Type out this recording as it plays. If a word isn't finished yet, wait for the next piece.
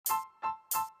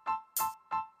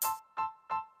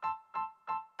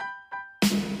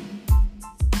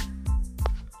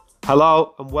Hello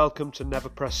and welcome to Never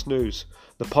Press Snooze,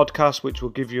 the podcast which will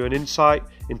give you an insight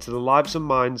into the lives and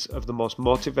minds of the most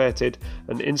motivated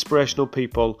and inspirational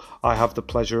people I have the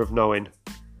pleasure of knowing.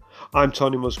 I'm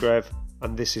Tony Musgrave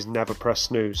and this is Never Press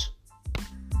Snooze.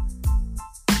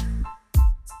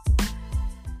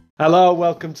 Hello,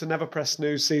 welcome to Never Press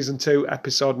Snooze Season 2,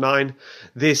 Episode 9.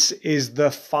 This is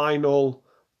the final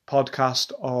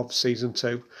podcast of Season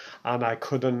 2 and I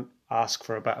couldn't ask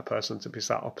for a better person to be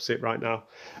sat opposite right now.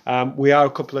 We are a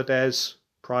couple of days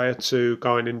prior to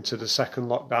going into the second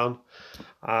lockdown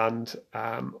and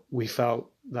we felt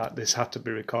that this had to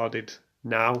be recorded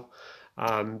now.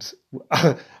 And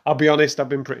I'll be honest, I've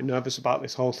been pretty nervous about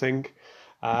this whole thing.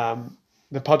 The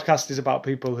podcast is about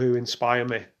people who inspire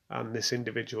me, and this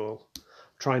individual,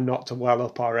 trying not to well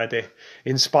up already,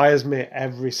 inspires me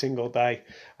every single day.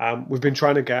 We've been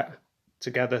trying to get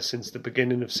together since the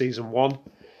beginning of Season 1.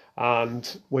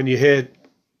 And when you hear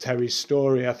Terri's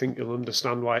story, I think you'll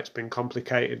understand why it's been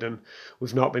complicated and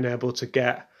we've not been able to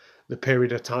get the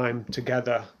period of time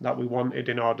together that we wanted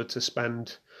in order to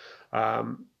spend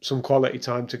some quality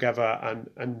time together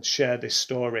and share this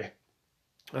story.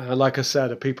 Like I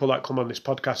said, the people that come on this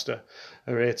podcast are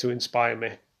here to inspire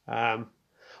me.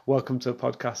 Welcome to the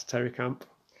podcast, Terri Camp.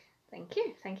 Thank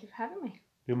you. Thank you for having me.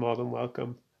 You're more than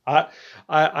welcome.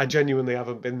 I genuinely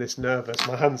haven't been this nervous.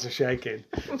 My hands are shaking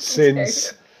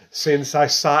since I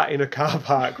sat in a car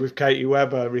park with Katie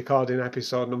Webber recording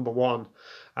episode number 1.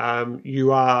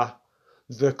 You are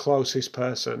the closest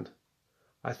person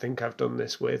I think I've done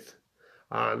this with,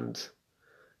 and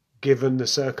given the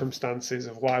circumstances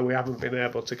of why we haven't been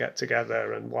able to get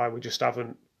together and why we just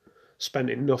haven't spent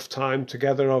enough time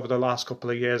together over the last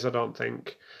couple of years, I don't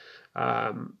think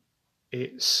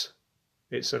it's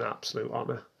an absolute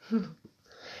honour.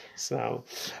 So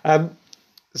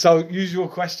usual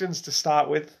questions to start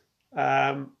with.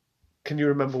 Can you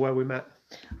remember where we met?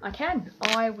 I can.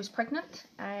 I was pregnant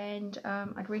and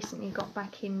I'd recently got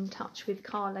back in touch with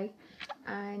Carly,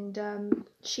 and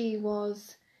she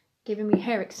was giving me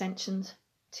hair extensions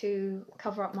to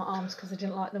cover up my arms because I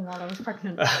didn't like them while I was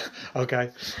pregnant.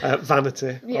 Okay.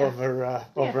 Vanity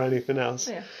over anything else.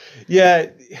 Yeah.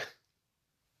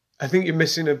 I think you're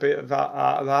missing a bit of that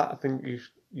out of that. I think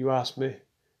you asked me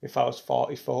if I was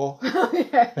 44.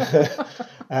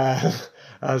 I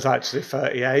was actually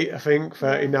 38, I think,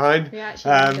 39. You're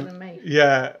actually younger than me.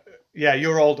 Yeah,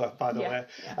 you're older, by the way.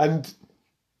 Yeah. And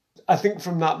I think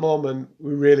from that moment,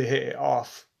 we really hit it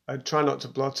off. I try not to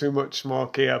blow too much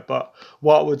smoke here, but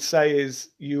what I would say is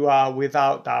you are,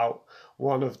 without doubt,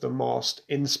 one of the most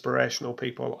inspirational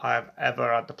people I've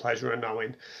ever had the pleasure of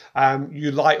knowing.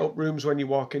 You light up rooms when you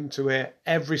walk into it.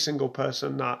 Every single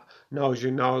person that knows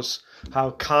you knows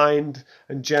how kind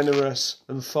and generous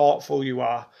and thoughtful you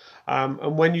are.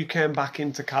 And when you came back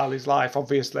into Carly's life,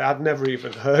 obviously I'd never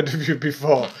even heard of you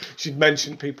before. She'd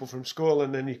mentioned people from school,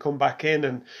 and then you come back in,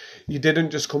 and you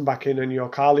didn't just come back in and you're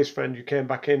Carly's friend. You came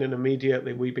back in and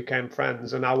immediately we became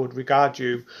friends, and I would regard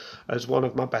you as one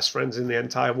of my best friends in the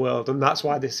entire world. And that's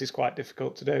why this is quite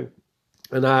difficult to do.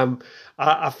 And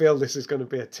I feel this is going to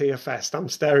be a tear fest. I'm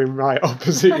staring right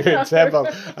opposite your table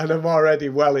and I'm already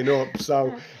welling up.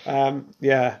 So,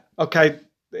 okay,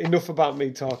 enough about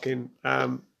me talking.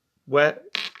 Tell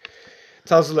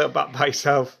us a little bit about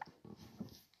yourself.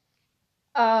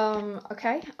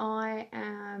 Okay, I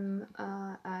am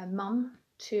a mum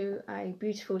to a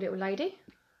beautiful little lady.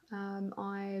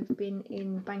 I've been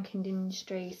in the banking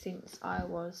industry since I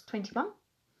was 21.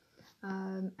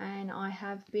 And I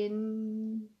have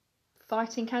been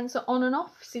fighting cancer on and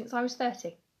off since I was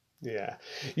 30. Yeah.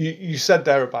 You said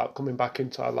there about coming back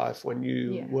into our life when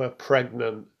you were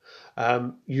pregnant.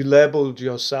 You labelled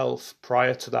yourself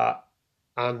prior to that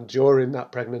and during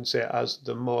that pregnancy as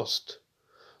the most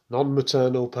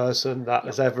non-maternal person that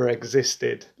has ever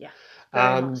existed. Yeah,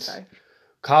 very much so.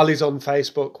 Carly's on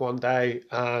Facebook one day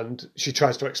and she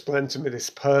tries to explain to me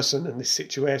this person and this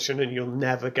situation, and you'll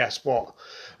never guess what.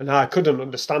 And I couldn't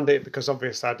understand it because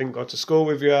obviously I didn't go to school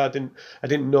with you. I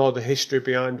didn't know the history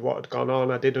behind what had gone on.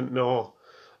 I didn't know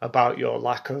about your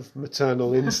lack of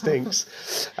maternal instincts.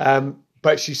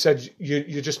 But she said,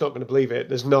 you're just not going to believe it.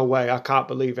 There's no way. I can't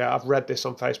believe it. I've read this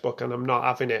on Facebook and I'm not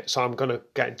having it. So I'm going to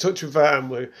get in touch with her and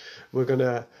we're going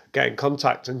to get in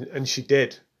contact. And she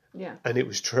did. Yeah. And it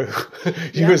was true.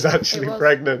 You was actually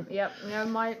pregnant. Yep. You know,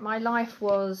 my life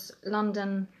was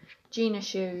London Gina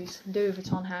shoes, Louis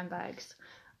Vuitton handbags,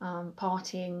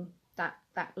 partying.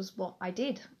 That was what I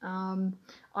did. I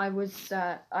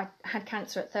had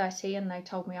cancer at 30 and they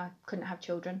told me I couldn't have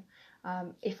children.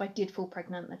 If I did fall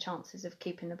pregnant, the chances of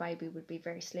keeping the baby would be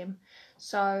very slim.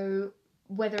 So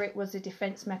whether it was a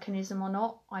defence mechanism or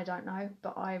not, I don't know.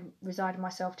 But I resigned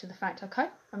myself to the fact, okay,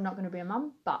 I'm not going to be a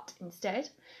mum, but instead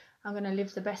I'm going to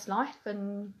live the best life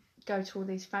and go to all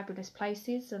these fabulous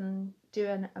places and do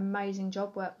an amazing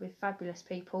job, work with fabulous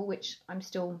people, which I'm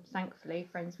still thankfully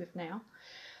friends with now.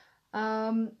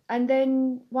 And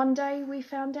then one day we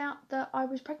found out that I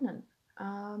was pregnant.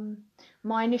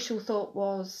 My initial thought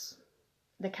was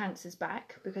the cancer's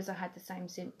back because I had the same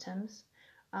symptoms.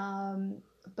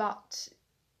 But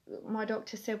my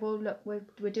doctor said, well, look,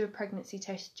 we'll do a pregnancy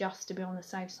test just to be on the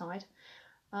safe side.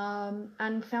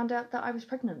 And found out that I was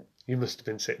pregnant. You must have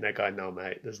been sitting there going, no,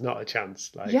 mate, there's not a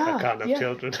chance. Like, Yeah, I can't have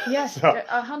children. Yes, So-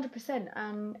 100%.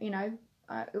 And, you know,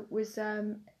 it was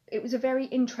a very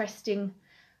interesting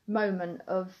moment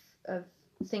of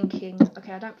thinking,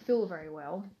 okay, I don't feel very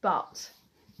well, but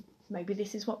maybe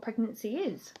this is what pregnancy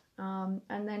is. And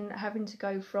then having to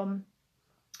go from,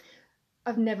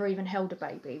 I've never even held a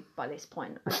baby by this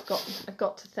point. I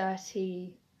got to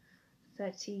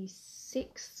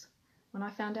 36 when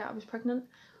I found out I was pregnant,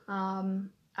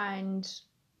 and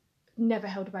never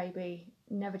held a baby,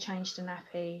 never changed a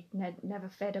nappy, never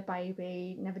fed a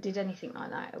baby, never did anything like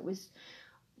that. It was,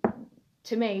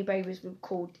 to me, babies were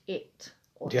called it,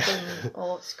 or thing,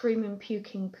 or screaming,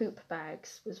 puking poop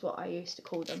bags was what I used to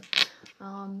call them.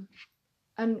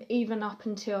 And even up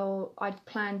until I'd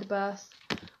planned the birth,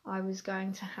 I was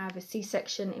going to have a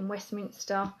C-section in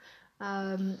Westminster,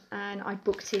 and I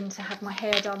booked in to have my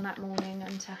hair done that morning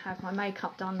and to have my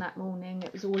makeup done that morning.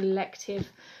 It was all elective,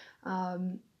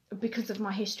 because of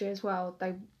my history as well.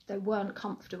 They weren't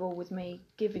comfortable with me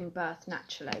giving birth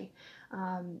naturally.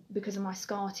 Because of my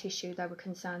scar tissue, they were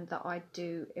concerned that I'd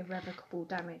do irrevocable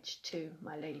damage to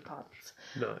my lady parts.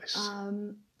 Nice.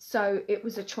 So it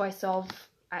was a choice of,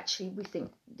 actually, we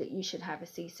think that you should have a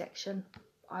C-section.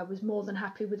 I was more than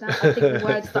happy with that. I think the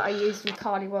words that I used with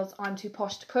Carly was, I'm too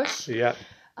posh to push. Yeah.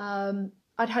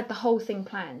 I'd had the whole thing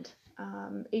planned,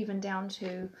 even down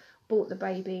to bought the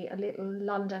baby a little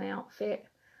London outfit,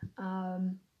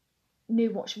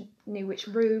 knew which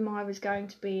room I was going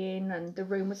to be in, and the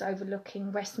room was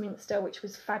overlooking Westminster, which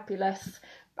was fabulous.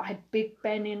 I had Big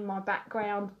Ben in my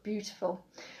background, beautiful.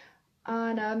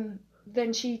 And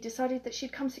then she decided that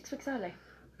she'd come 6 weeks early.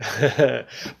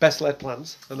 Best laid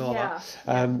plans and all Yeah.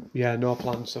 that. No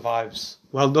plan survives.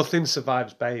 Well, nothing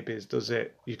survives babies, does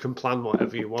it? You can plan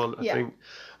whatever you want. I think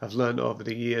I've learned over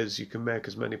the years you can make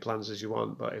as many plans as you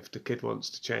want, but if the kid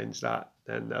wants to change that,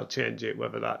 then they'll change it,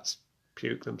 whether that's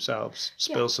puke themselves,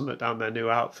 spill something down their new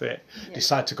outfit,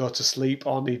 decide to go to sleep,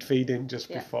 or need feeding just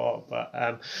before.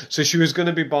 But so she was going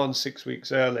to be born 6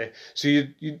 weeks early. So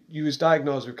you was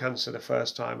diagnosed with cancer the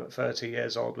first time at 30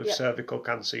 years old with cervical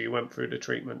cancer. You went through the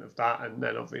treatment of that, and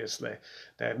then obviously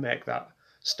they make that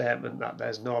statement that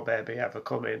there's no baby ever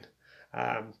coming.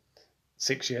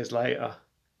 6 years later,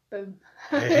 Boom.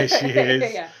 here she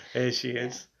is. Yeah. Here she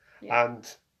is. Yeah. And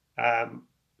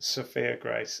Sophia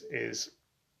Grace is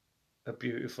a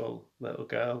beautiful little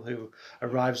girl who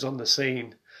arrives on the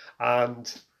scene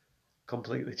and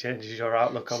completely changes your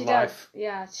outlook on life.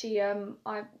 Yeah,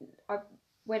 I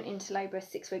went into labour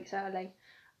 6 weeks early,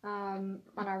 and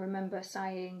I remember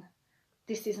saying,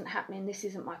 this isn't happening, this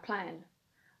isn't my plan.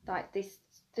 Like this,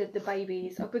 the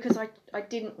babies, because I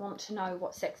didn't want to know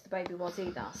what sex the baby was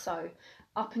either. So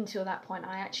up until that point,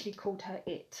 I actually called her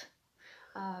it.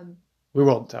 We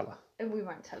won't tell her. And we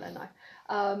won't tell her, no.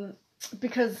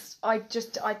 Because I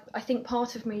think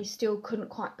part of me still couldn't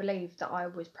quite believe that I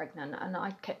was pregnant, and I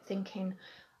kept thinking,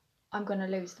 I'm going to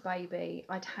lose the baby.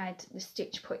 I'd had the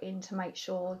stitch put in to make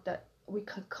sure that we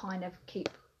could kind of keep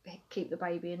the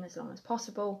baby in as long as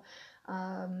possible,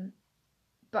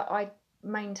 but I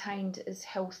maintained as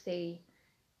healthy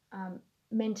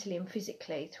mentally and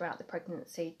physically throughout the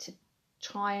pregnancy to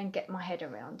try and get my head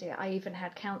around it. I even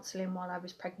had counselling while I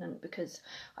was pregnant because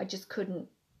I just couldn't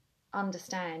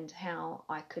understand how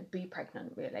I could be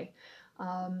pregnant, really.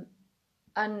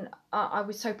 And I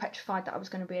was so petrified that I was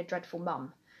going to be a dreadful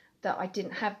mum that I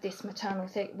didn't have this maternal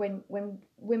thing. When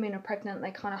women are pregnant,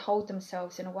 they kind of hold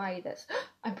themselves in a way that's,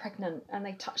 I'm pregnant, and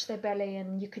they touch their belly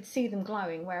and you could see them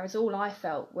glowing, whereas all I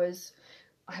felt was,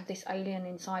 I have this alien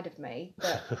inside of me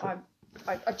that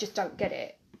I just don't get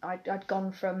it. I'd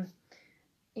gone from,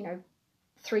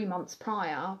 3 months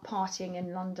prior partying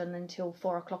in London until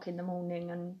 4 o'clock in the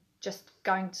morning and just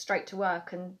going straight to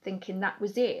work and thinking that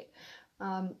was it,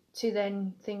 to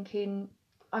then thinking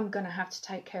I'm going to have to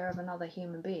take care of another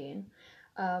human being,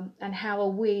 and how are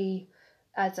we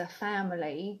as a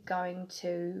family going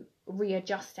to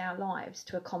readjust our lives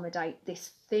to accommodate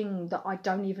this thing that I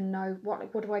don't even know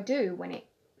what do I do when it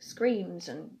screams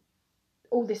and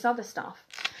all this other stuff.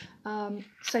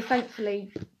 So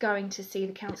thankfully, going to see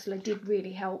the counsellor did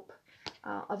really help.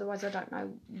 Otherwise, I don't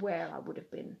know where I would have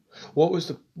been. What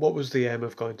was the aim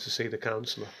of going to see the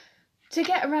counsellor? To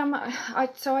get around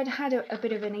I'd had a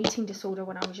bit of an eating disorder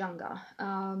when I was younger,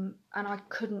 and I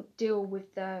couldn't deal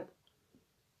with the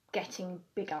getting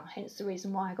bigger, hence the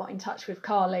reason why I got in touch with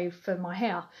Carly for my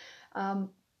hair.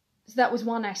 So that was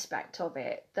one aspect of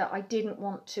it, that I didn't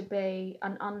want to be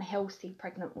an unhealthy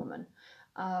pregnant woman.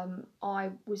 I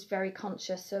was very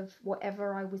conscious of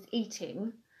whatever I was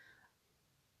eating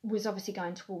was obviously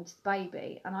going towards the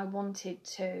baby, and I wanted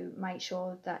to make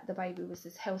sure that the baby was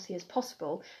as healthy as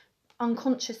possible,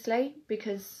 unconsciously,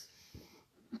 because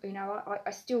I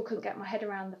still couldn't get my head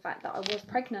around the fact that I was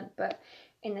pregnant, but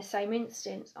in the same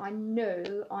instance I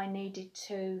knew I needed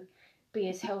to be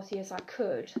as healthy as I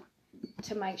could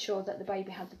to make sure that the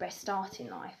baby had the best start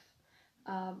in life,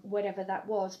 whatever that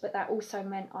was. But that also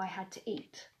meant I had to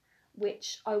eat,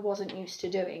 which I wasn't used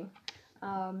to doing.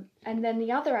 And then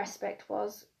the other aspect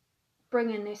was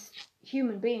bringing this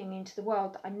human being into the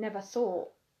world that I never thought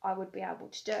I would be able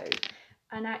to do,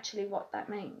 and actually what that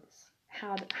means.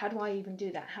 How do I even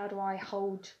do that? How do I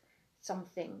hold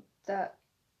something that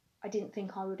I didn't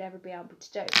think I would ever be able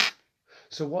to do?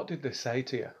 So what did they say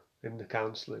to you in the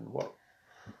counselling? What?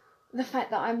 The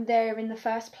fact that I'm there in the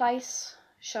first place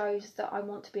shows that I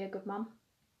want to be a good mum.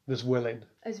 There's willing.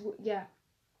 Yeah.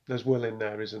 There's willing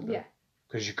there, isn't there? Yeah.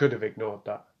 Because you could have ignored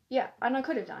that. Yeah, and I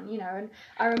could have done, and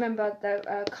I remember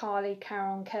Carly,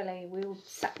 Carol and Kelly, we all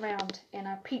sat round in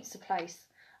a pizza place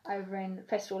over in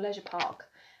Festival Leisure Park,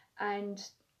 and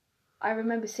I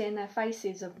remember seeing their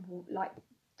faces of like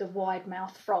the wide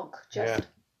mouth frog just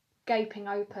gaping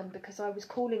open, because I was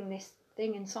calling this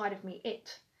thing inside of me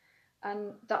it,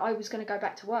 and that I was going to go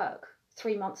back to work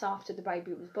 3 months after the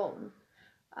baby was born,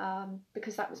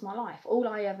 because that was my life. All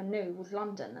I ever knew was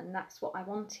London, and that's what I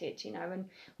wanted, and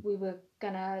we were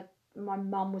my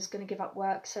mum was going to give up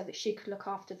work so that she could look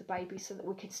after the baby, so that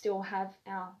we could still have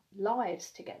our lives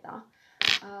together.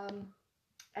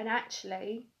 And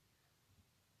actually,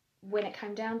 when it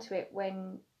came down to it,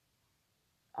 when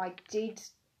I did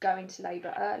go into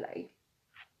labour early,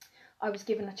 I was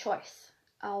given a choice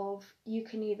of, you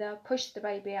can either push the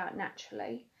baby out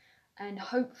naturally and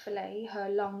hopefully her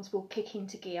lungs will kick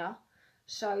into gear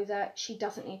so that she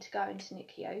doesn't need to go into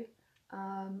NICU,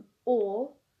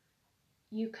 or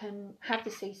you can have the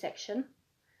C-section.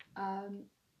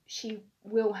 She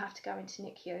will have to go into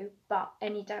NICU, but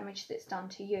any damage that's done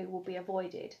to you will be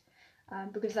avoided,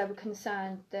 because they were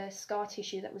concerned the scar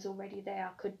tissue that was already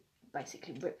there could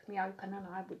basically rip me open and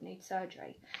I would need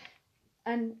surgery.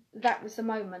 And that was the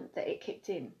moment that it kicked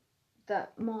in,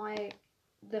 that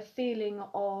the feeling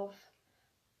of,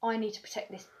 I need to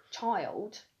protect this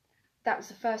child, that was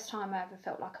the first time I ever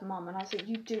felt like a mum. And I said,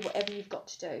 you do whatever you've got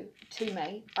to do to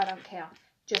me, I don't care,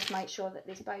 just make sure that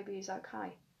this baby is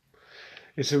okay.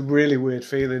 It's a really weird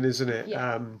feeling, isn't it?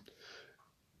 Yeah.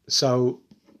 So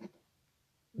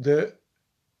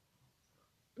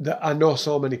I know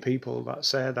so many people that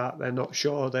say that they're not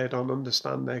sure, they don't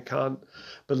understand, they can't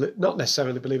not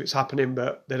necessarily believe it's happening,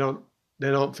 but they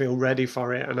don't feel ready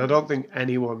for it. And I don't think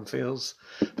anyone feels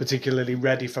particularly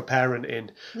ready for parenting.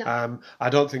 No. I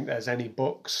don't think there's any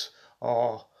books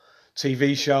or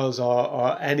TV shows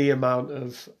or any amount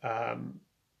of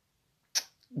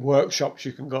workshops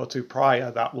you can go to prior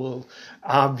that will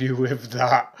arm you with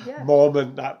that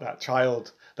moment that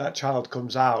child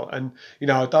comes out. And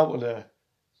I don't want to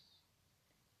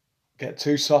get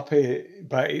too soppy,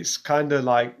 but it's kind of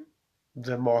like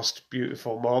the most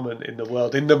beautiful moment in the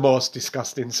world, in the most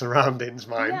disgusting surroundings,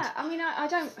 mind. Yeah, I mean,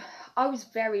 I was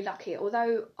very lucky.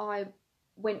 Although I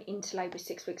went into labour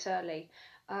 6 weeks early,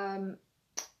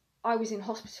 I was in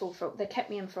hospital they kept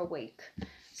me in for a week.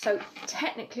 So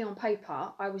technically on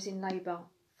paper, I was in labour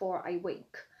for a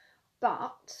week.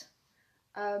 But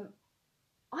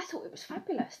I thought it was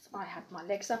fabulous. I had my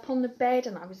legs up on the bed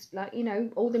and I was like,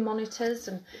 all the monitors,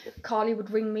 and Carly would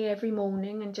ring me every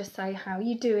morning and just say, how are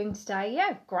you doing today?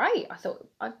 Yeah, great. I thought,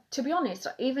 to be honest,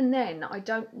 even then, I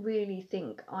don't really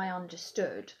think I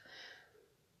understood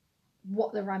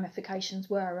what the ramifications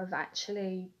were of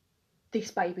actually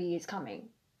this baby is coming.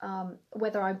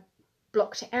 Whether I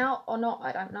blocked it out or not,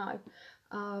 I don't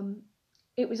know.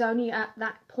 It was only at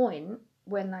that point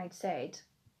when they'd said,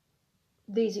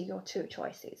 these are your two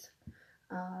choices,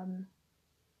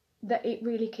 that it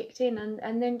really kicked in,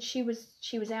 and then she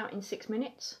was out in 6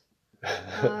 minutes.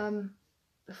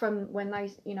 From when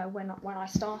they, when I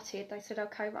started, they said,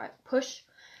 okay, right, push,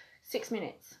 6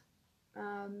 minutes,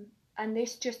 and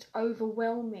this just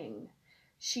overwhelming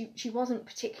she wasn't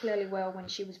particularly well when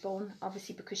she was born,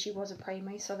 obviously because she was a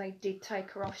preemie, so they did take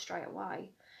her off straight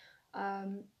away.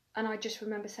 And I just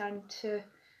remember saying to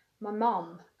my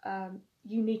mum,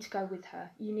 you need to go with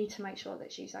her. You need to make sure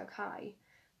that she's okay.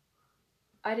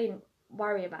 I didn't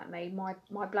worry about me.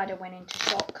 My bladder went into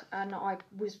shock and I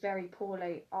was very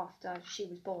poorly after she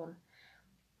was born.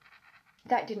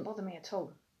 That didn't bother me at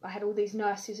all. I had all these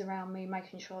nurses around me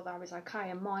making sure that I was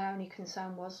okay, and my only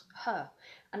concern was her.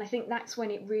 And I think that's when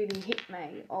it really hit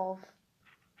me of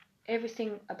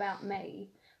everything about me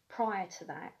prior to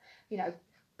that. You know,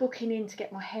 booking in to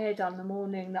get my hair done the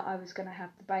morning that I was going to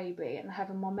have the baby, and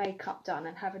having my makeup done,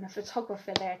 and having a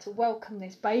photographer there to welcome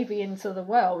this baby into the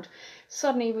world,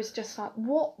 suddenly was just like,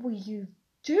 what were you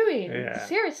doing? Yeah.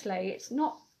 Seriously, it's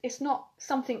not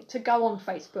something to go on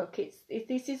Facebook.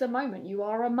 This is a moment. You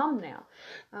are a mum now.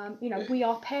 You know, we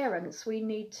are parents. We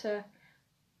need to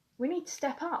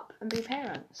step up and be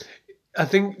parents. I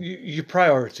think your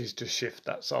priorities just shift,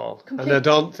 that's all. Completely. And I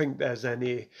don't think there's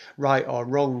any right or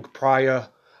wrong prior,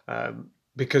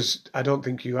 because I don't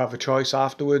think you have a choice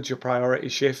afterwards. Your priority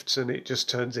shifts and it just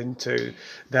turns into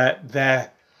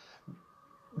their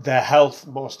health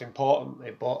most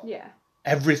importantly, but yeah.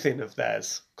 Everything of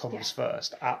theirs comes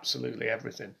first. Absolutely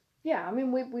everything. Yeah, I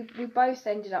mean, we both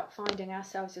ended up finding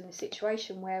ourselves in a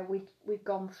situation where we've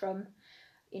gone from,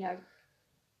 you know,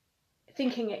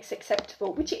 thinking it's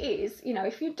acceptable, which it is. You know,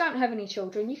 if you don't have any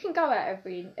children, you can go out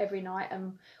every night,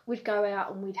 and we'd go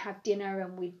out and we'd have dinner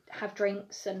and we'd have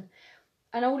drinks, and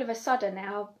all of a sudden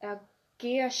our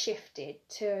gear shifted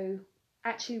to,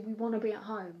 actually, we want to be at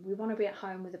home. We want to be at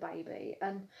home with a baby,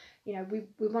 and you know, we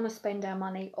want to spend our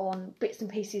money on bits and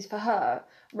pieces for her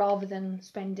rather than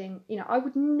spending. You know, I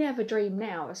would never dream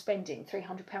now of spending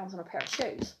 £300 on a pair of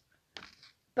shoes,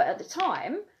 but at the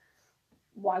time,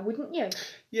 why wouldn't you?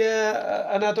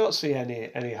 Yeah, and I don't see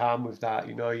any harm with that.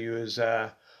 You know, you as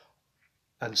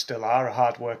and still are a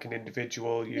hard-working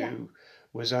individual. You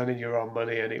was earning your own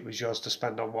money, and it was yours to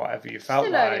spend on whatever you felt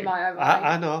Still like. earning my own money.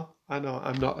 I know.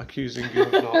 I'm not accusing you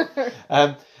of not.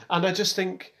 And I just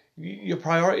think your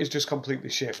priorities just completely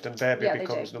shift, and baby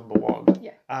becomes number one.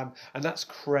 Yeah. And that's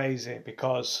crazy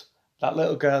because that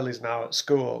little girl is now at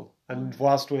school, and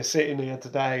whilst we're sitting here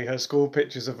today, her school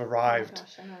pictures have arrived. Oh my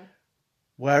gosh, I know.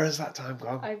 Where has that time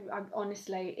gone? I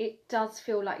honestly, it does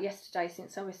feel like yesterday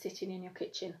since I was sitting in your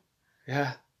kitchen.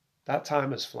 Yeah, that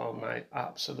time has flown, mate.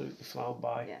 Absolutely flown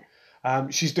by. Yeah.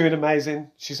 She's doing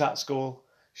amazing. She's at school.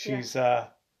 She's. I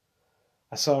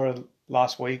saw her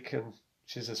last week, and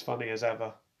she's as funny as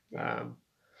ever.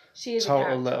 She is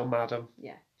total a little madam.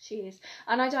 Yeah, she is.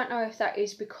 And I don't know if that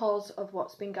is because of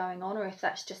what's been going on, or if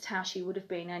that's just how she would have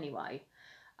been anyway.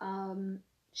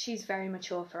 She's very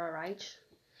mature for her age.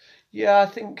 Yeah, I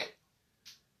think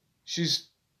she's,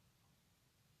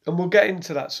 and we'll get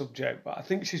into that subject, but I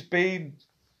think she's been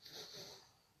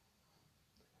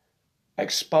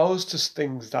exposed to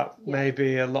things that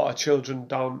maybe a lot of children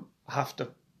don't have to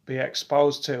be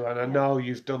exposed to. And I know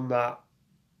you've done that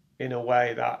in a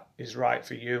way that is right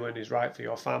for you and is right for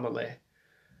your family.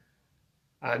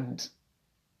 And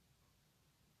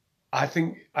I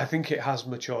think it has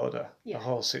matured her, the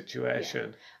whole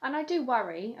situation. Yeah. And I do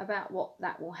worry about what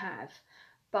that will have,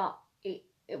 but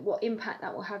what impact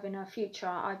that will have in her future,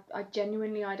 I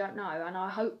genuinely, I don't know. And I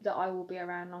hope that I will be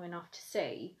around long enough to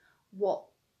see what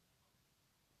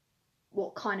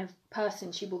kind of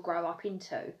person she will grow up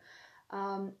into.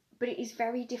 But it is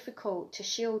very difficult to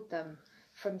shield them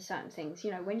from certain things.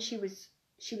 You know, when she was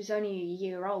only a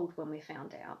year old when we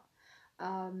found out.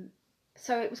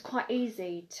 So it was quite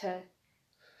easy to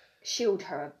shield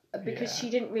her because she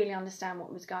didn't really understand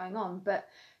what was going on. But,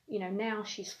 you know, now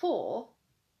she's 4,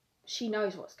 she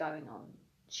knows what's going on.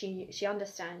 She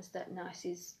understands that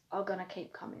nurses are going to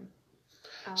keep coming.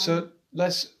 So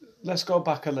let's go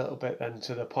back a little bit then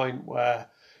to the point where,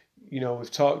 you know,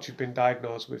 we've talked, you've been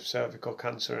diagnosed with cervical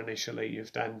cancer initially.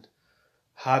 You've then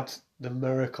had the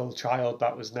miracle child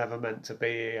that was never meant to be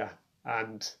here.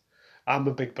 And I'm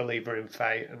a big believer in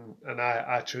fate, and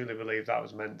I truly believe that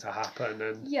was meant to happen.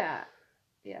 And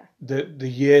the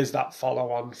years that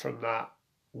follow on from that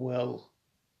will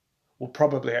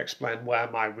probably explain where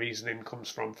my reasoning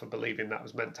comes from for believing that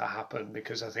was meant to happen.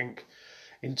 Because I think,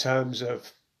 in terms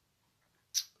of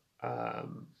a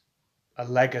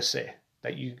legacy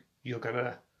that you're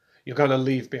gonna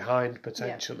leave behind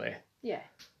potentially. Yeah.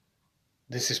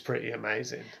 This is pretty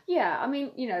amazing. Yeah, I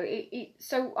mean, you know,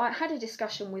 so I had a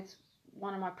discussion with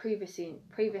one of my previous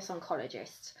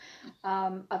oncologists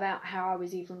about how I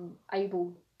was even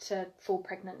able to fall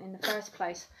pregnant in the first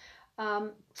place.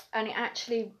 And it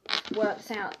actually works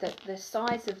out that the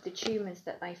size of the tumours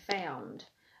that they found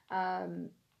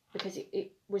because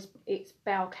it's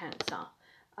bowel cancer,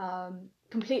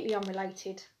 completely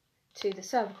unrelated to the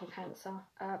cervical cancer.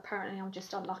 Apparently, I'm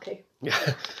just unlucky.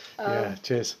 Yeah,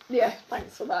 cheers. Yeah,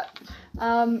 thanks for that.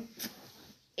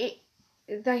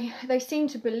 They seem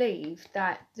to believe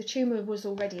that the tumour was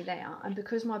already there, and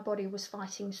because my body was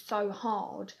fighting so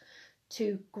hard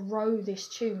to grow this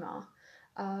tumour,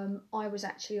 I was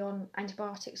actually on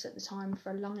antibiotics at the time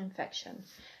for a lung infection,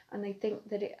 and they think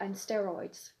that and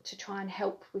steroids to try and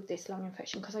help with this lung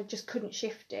infection because I just couldn't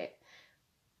shift it.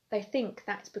 They think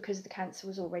that's because the cancer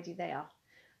was already there,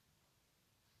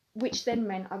 which then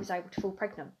meant I was able to fall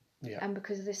pregnant. Yeah. And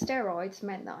because of the steroids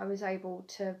meant that I was able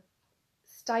to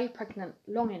stay pregnant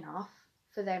long enough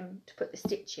for them to put the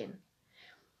stitch in.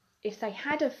 If they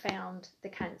had have found the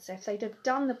cancer, if they'd have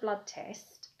done the blood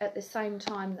test at the same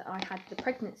time that I had the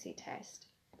pregnancy test,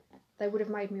 they would have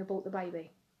made me abort the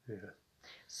baby. Yeah.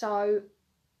 So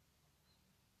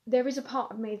there is a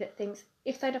part of me that thinks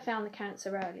if they'd have found the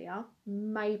cancer earlier,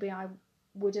 maybe I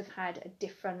would have had a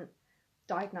different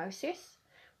diagnosis.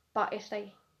 But if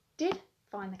they did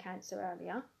find the cancer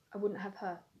earlier, I wouldn't have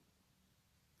her.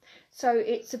 So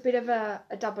it's a bit of a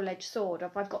double-edged sword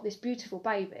of I've got this beautiful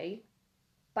baby,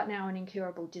 but now an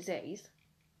incurable disease.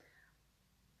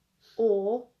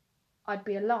 Or I'd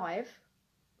be alive,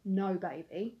 no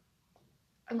baby.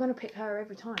 I'm going to pick her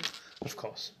every time. Of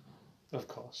course.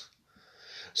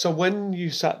 So when you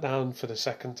sat down for the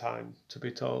second time to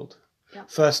be told,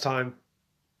 first time,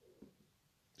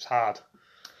 it's hard.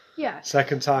 Yeah.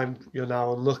 Second time, you're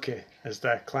now unlucky, as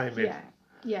they're claiming.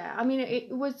 Yeah. I mean, it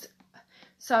was...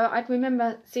 So I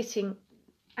remember sitting,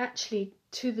 actually,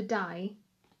 to the day,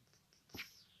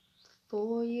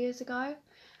 4 years ago,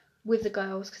 with the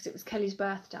girls, because it was Kelly's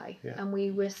birthday, and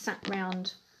we were sat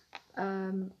round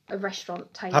a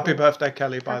restaurant table. Happy birthday,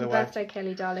 Kelly, by the way. Happy birthday,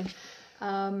 Kelly, darling.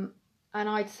 And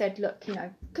I'd said, look,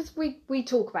 because we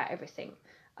talk about everything.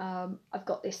 I've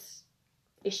got this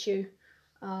issue.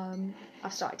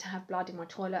 I've started to have blood in my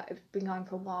toilet. It's been going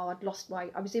for a while. I'd lost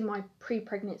weight. I was in my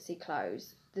pre-pregnancy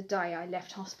clothes the day I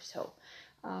left hospital.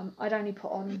 I'd only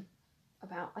put on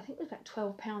I think it was about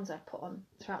 12 pounds I'd put on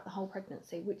throughout the whole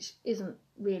pregnancy, which isn't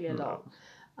really a lot.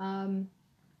 And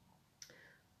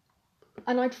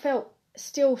I'd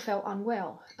still felt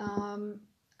unwell.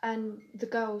 And the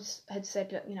girls had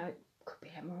said, look, it could be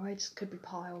hemorrhoids, could be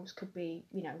piles, could be,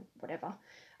 whatever.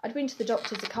 I'd been to the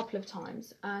doctors a couple of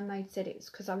times and they'd said it's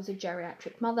because I was a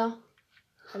geriatric mother.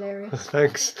 Hilarious.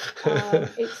 Thanks.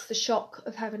 It's the shock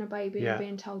of having a baby and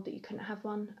being told that you couldn't have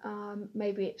one.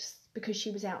 Maybe it's because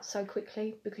she was out so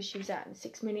quickly, because she was out in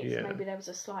 6 minutes. Yeah. Maybe there was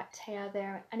a slight tear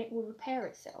there and it will repair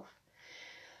itself.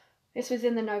 This was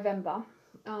in the November.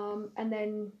 And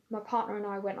then my partner and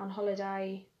I went on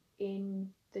holiday in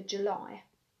the July.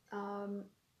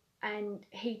 And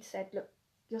he'd said, look,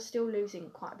 you're still losing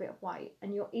quite a bit of weight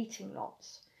and you're eating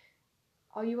lots.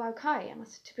 Are you okay? And I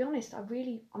said, to be honest,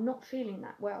 I'm not feeling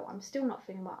that well. I'm still not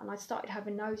feeling well. And I started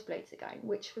having nosebleeds again,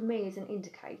 which for me is an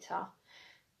indicator.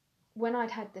 When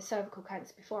I'd had the cervical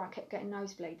cancer before, I kept getting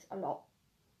nosebleeds a lot.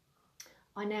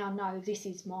 I now know this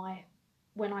is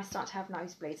when I start to have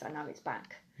nosebleeds, I know it's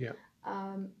back. Yeah.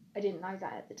 I didn't know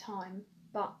that at the time.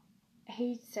 But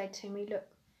he said to me, look,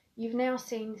 you've now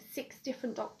seen 6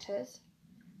 different doctors.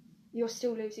 You're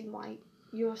still losing weight.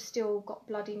 You've still got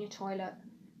blood in your toilet.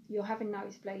 You're having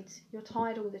nosebleeds. You're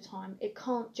tired all the time. It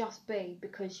can't just be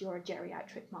because you're a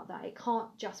geriatric mother. It can't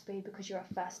just be because you're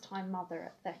a first-time mother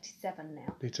at 37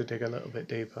 now. Need to dig a little bit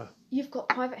deeper. You've got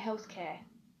private health care.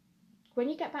 When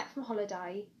you get back from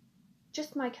holiday,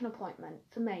 just make an appointment.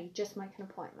 For me, just make an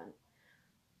appointment.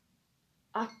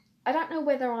 I don't know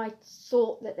whether I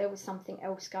thought that there was something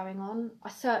else going on. I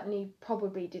certainly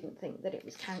probably didn't think that it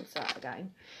was cancer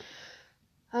again.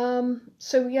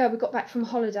 So we got back from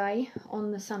holiday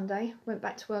on the Sunday, went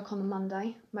back to work on the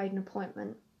Monday, made an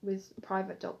appointment with a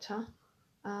private doctor.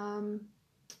 And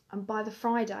by the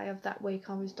Friday of that week,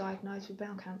 I was diagnosed with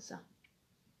bowel cancer.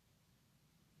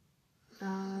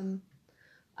 And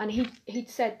he'd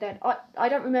said that, I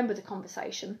don't remember the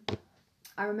conversation.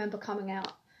 I remember coming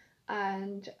out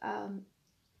and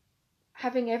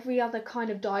having every other kind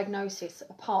of diagnosis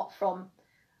apart from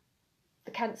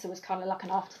the cancer was kind of like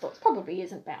an afterthought. It probably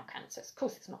isn't bowel cancer. Of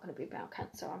course it's not going to be bowel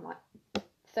cancer. I'm like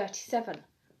 37. I'm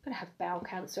going to have bowel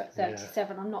cancer at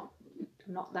 37. Yeah. I'm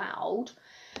not that old.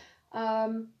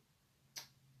 And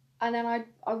then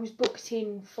I was booked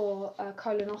in for a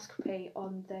colonoscopy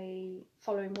on the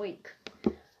following week.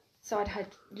 So I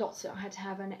had to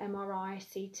have an MRI,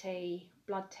 CT,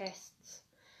 blood tests.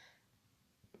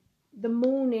 The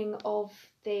morning of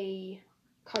the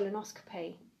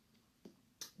colonoscopy,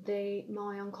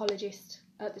 my oncologist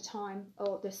at the time,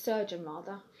 or the surgeon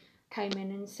rather, came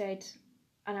in and said,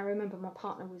 and I remember my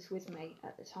partner was with me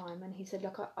at the time, and he said,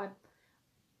 look,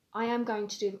 I am going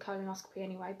to do the colonoscopy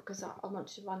anyway because I want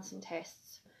to run some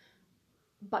tests,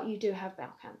 but you do have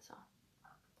bowel cancer,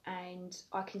 and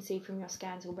I can see from your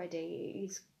scans already it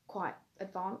is quite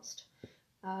advanced.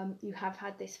 You have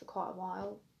had this for quite a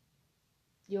while.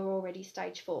 You're already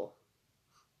stage 4.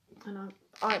 And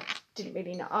I didn't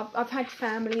really know. I've had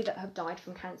family that have died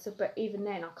from cancer, but even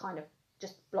then I kind of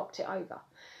just blocked it over.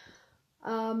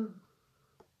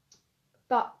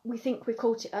 But we think we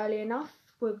caught it early enough.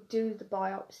 We'll do the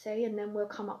biopsy and then we'll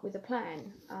come up with a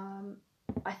plan.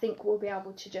 I think we'll be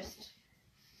able to just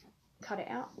cut it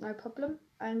out, no problem,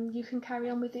 and you can carry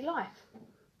on with your life.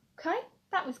 Okay,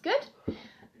 that was good.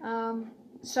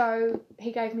 So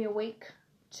he gave me a week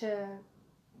to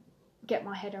get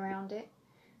my head around it.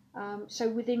 So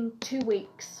within 2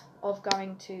 weeks of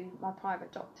going to my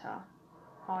private doctor,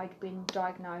 I'd been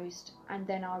diagnosed and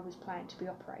then I was planned to be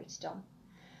operated on.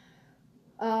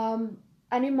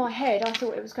 And in my head, I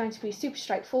thought it was going to be super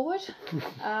straightforward.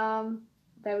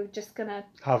 They were just going to...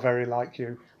 How very like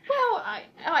you. Well,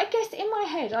 I guess in my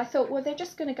head, I thought, well, they're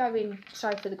just going to go in,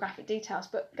 sorry for the graphic details,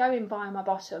 but go in via my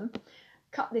bottom,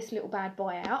 cut this little bad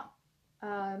boy out,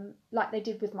 like they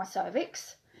did with my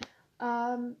cervix,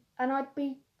 and I'd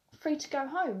be free to go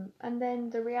home. And then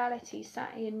the reality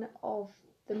sat in of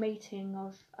the meeting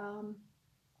of,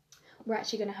 we're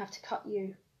actually going to have to cut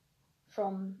you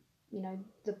from, you know,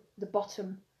 the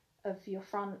bottom of your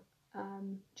front,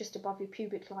 just above your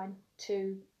pubic line,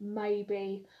 to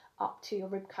maybe up to your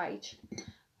rib cage.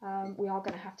 We are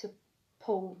going to have to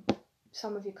pull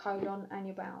some of your colon and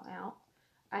your bowel out,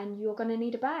 and you're going to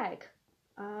need a bag.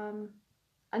 And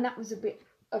that was a bit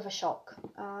of a shock.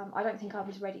 I don't think I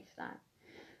was ready for that.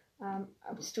 I'm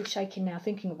still shaking now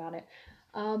thinking about it.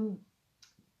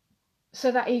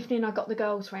 So that evening I got the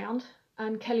girls round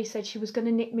and Kelly said she was going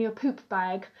to knit me a poop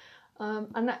bag.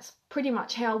 And that's pretty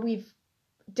much how we've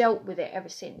dealt with it ever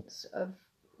since.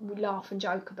 We laugh and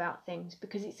joke about things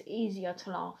because it's easier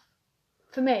to laugh.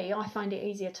 For me, I find it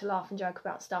easier to laugh and joke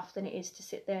about stuff than it is to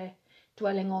sit there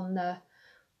dwelling on the...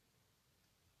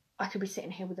 I could be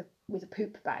sitting here with a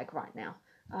poop bag right now.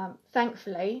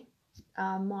 Thankfully,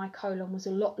 my colon was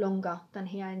a lot longer than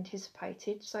he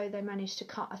anticipated, so they managed to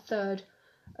cut a third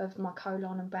of my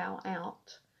colon and bowel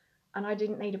out, and I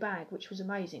didn't need a bag, which was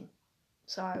amazing.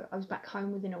 So I was back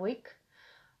home within a week,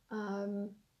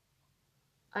 and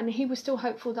he was still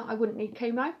hopeful that I wouldn't need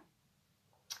chemo.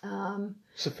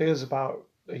 Sophia's about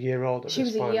a year old at this point.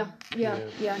 She was a year,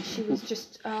 yeah. She was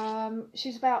just, she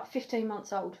was about 15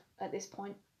 months old at this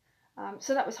point.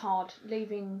 So that was hard,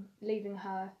 leaving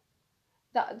her.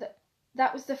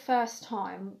 That was the first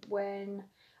time when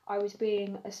I was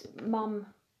being mum,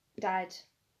 dad,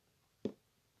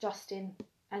 Justin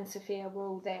and Sophia were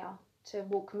all there to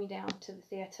walk me down to the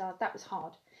theatre. That was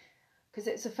hard because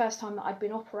it's the first time that I'd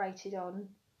been operated on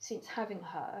since having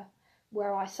her,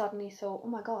 where I suddenly thought, oh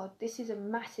my God, this is a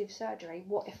massive surgery.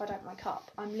 What if I don't wake up?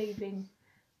 I'm leaving,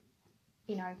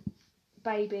 you know,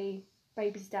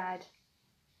 baby's dad,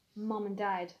 mum and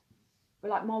dad,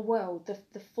 like my world,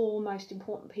 the 4 most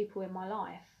important people in my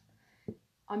life.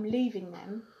 I'm leaving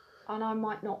them and I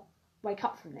might not wake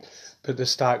up from this. But the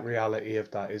stark reality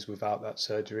of that is without that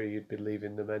surgery, you'd be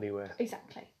leaving them anyway.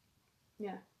 Exactly.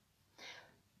 Yeah.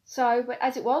 So, but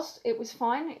as it was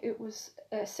fine. It was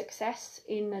a success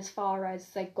in as far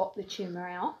as they got the tumour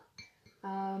out.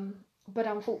 But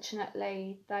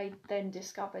unfortunately, they then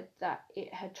discovered that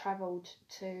it had travelled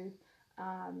to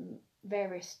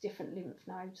various different lymph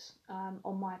nodes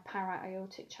on my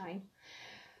para-aortic chain,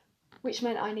 which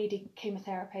meant I needed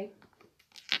chemotherapy.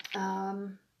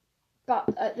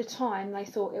 But at the time, they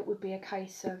thought it would be a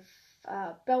case of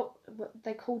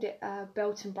they called it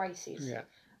belt and braces. Yeah.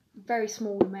 Very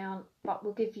small amount, but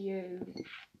we'll give you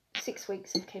 6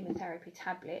 weeks of chemotherapy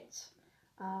tablets,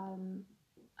 and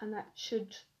that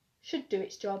should do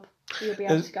its job. You'll be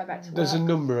able to go back to work. There's a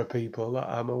number of people that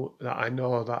I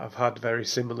know that have had very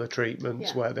similar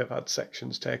treatments, where they've had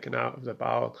sections taken out of the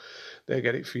bowel, they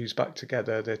get it fused back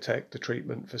together, they take the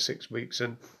treatment for 6 weeks,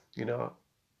 and you know,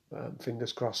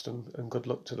 fingers crossed and good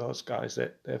luck to those guys.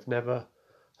 They've never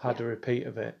had a repeat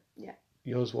of it. Yeah.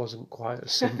 Yours wasn't quite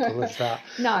as simple as that.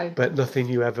 No. But nothing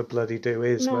you ever bloody do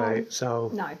is, mate.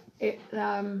 So no, it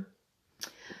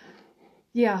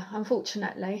yeah,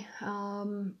 unfortunately,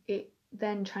 it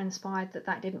then transpired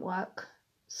that didn't work.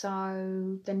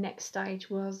 So the next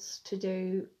stage was to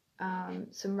do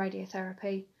some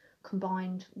radiotherapy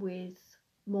combined with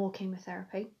more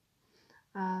chemotherapy.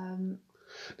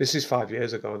 This is 5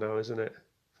 years ago now, isn't it?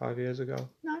 5 years ago?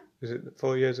 No, Is it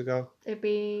 4 years ago? It'd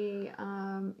be,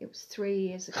 it was 3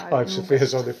 years ago. Oh, if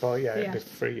Sophia's only 4, it'd be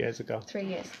 3 years ago. 3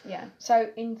 years, yeah.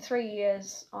 So in 3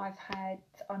 years, I'm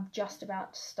just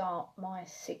about to start my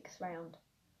 6th round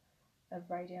of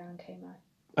radio and chemo.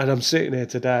 And I'm sitting here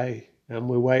today, and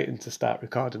we're waiting to start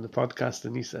recording the podcast,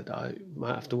 and he said, I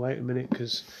might have to wait a minute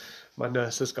because my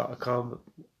nurse has got to come,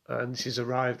 and she's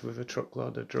arrived with a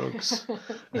truckload of drugs.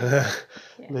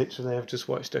 Literally, I've just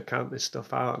watched her count this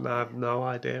stuff out, and I have no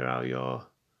idea how you're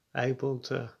able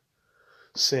to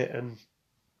sit and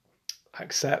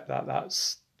accept that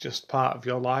that's just part of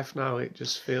your life now. It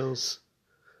just feels...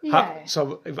 Yeah.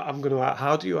 So if I'm going to ask,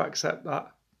 how do you accept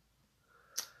that?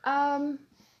 I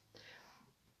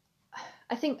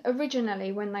think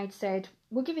originally when they'd said,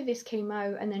 we'll give you this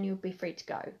chemo and then you'll be free to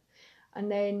go. And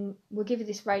then we'll give you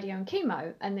this radio and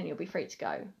chemo and then you'll be free to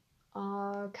go.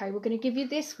 Okay, we're going to give you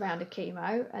this round of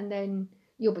chemo and then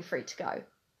you'll be free to go.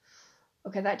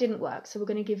 Okay, that didn't work. So we're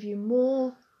going to give you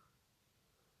more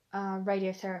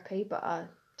radiotherapy, but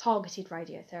targeted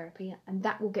radiotherapy, and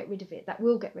that will get rid of it. That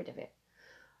will get rid of it.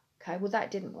 Okay, well,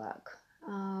 that didn't work.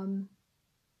 And,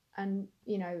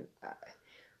 you know...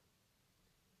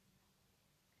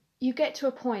 you get to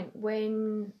a point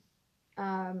when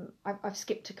I've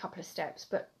skipped a couple of steps,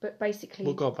 but basically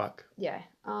we'll go back. Yeah.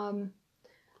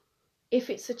 If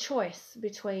it's a choice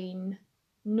between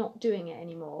not doing it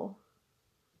anymore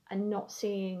and not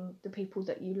seeing the people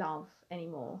that you love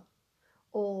anymore,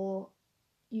 or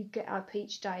you get up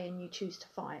each day and you choose to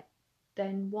fight,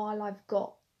 then while I've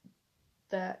got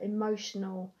the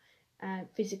emotional,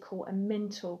 physical and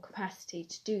mental capacity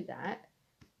to do that,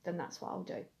 then that's what I'll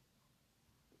do.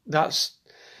 That's,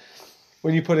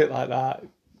 when you put it like that,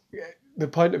 the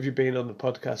point of you being on the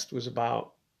podcast was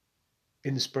about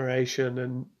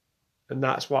inspiration, and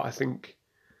that's what I think,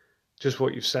 just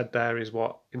what you've said there is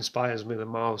what inspires me the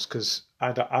most, because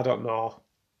I don't know, I'm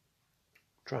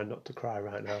trying not to cry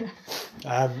right now,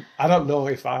 I don't know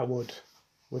if I would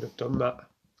have done that.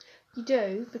 You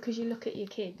do, because you look at your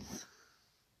kids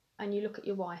and you look at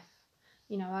your wife.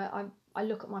 You know, I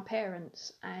look at my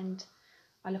parents and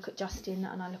I look at Justin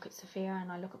and I look at Sophia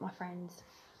and I look at my friends.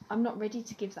 I'm not ready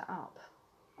to give that up.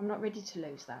 I'm not ready to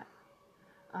lose that.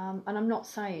 And I'm not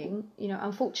saying, you know,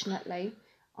 unfortunately,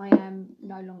 I am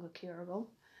no longer curable.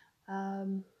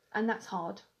 And that's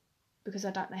hard because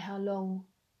I don't know how long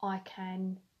I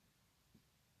can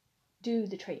do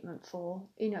the treatment for.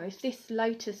 You know, if this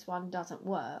latest one doesn't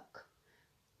work,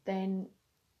 then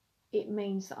it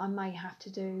means that I may have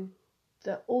to do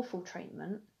the awful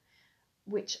treatment,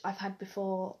 which I've had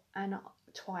before and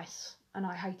twice, and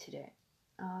I hated it.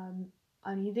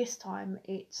 Only this time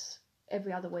it's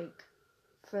every other week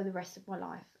for the rest of my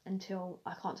life until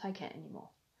I can't take it anymore.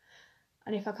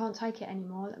 And if I can't take it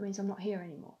anymore, that means I'm not here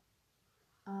anymore.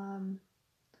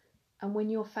 And when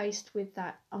you're faced with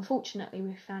that, unfortunately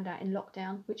we found out in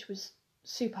lockdown, which was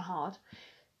super hard,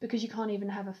 because you can't even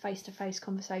have a face-to-face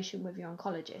conversation with your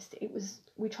oncologist.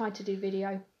 We tried to do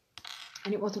video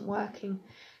and it wasn't working.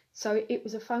 So it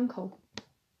was a phone call,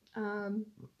 and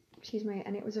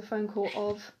it was a phone call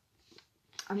of,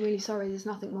 I'm really sorry, there's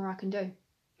nothing more I can do.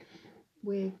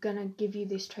 We're going to give you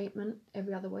this treatment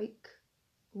every other week.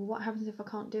 Well, what happens if I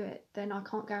can't do it? Then I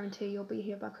can't guarantee you'll be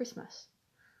here by Christmas.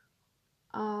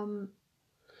 When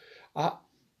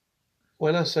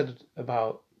I said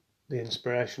about the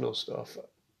inspirational stuff,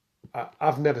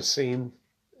 I've never seen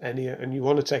any, and you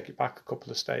want to take it back a couple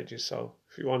of stages, so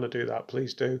if you want to do that,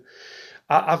 please do.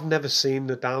 I've never seen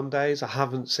the down days. I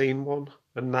haven't seen one,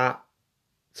 and that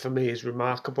for me is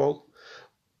remarkable.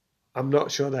 I'm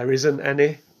not sure there isn't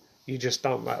any. You just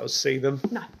don't let us see them.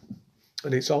 No.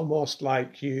 And it's almost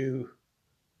like you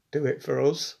do it for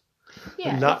us.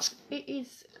 Yeah, and that's it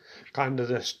is kind of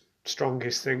the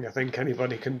strongest thing I think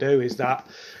anybody can do, is that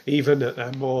even at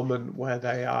a moment where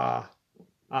they are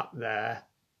at their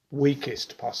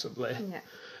weakest possibly,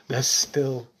 there's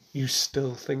still, you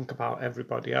still think about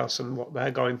everybody else and what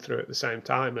they're going through at the same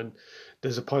time. And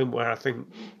there's a point where I think,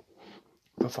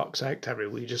 for fuck's sake, Terry,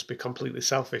 will you just be completely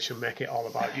selfish and make it all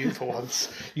about you for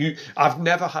once? I've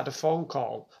never had a phone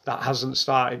call that hasn't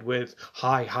started with,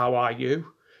 hi, how are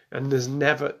you? And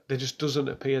there just doesn't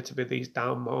appear to be these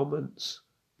down moments,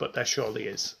 but there surely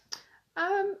is.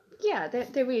 Yeah,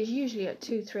 there is, usually at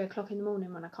 2-3 o'clock in the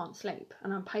morning when I can't sleep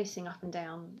and I'm pacing up and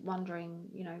down wondering,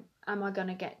 you know, am I going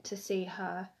to get to see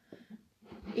her?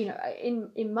 You know,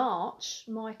 in March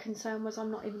my concern was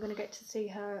I'm not even going to get to see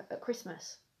her at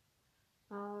Christmas,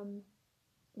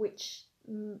 which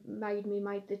made me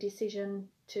make the decision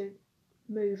to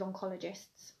move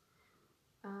oncologists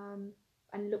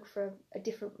and look for a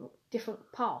different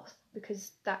path,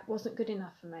 because that wasn't good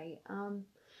enough for me.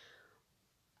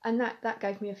 And that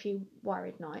gave me a few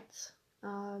worried nights.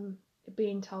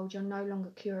 Being told you're no longer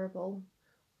curable.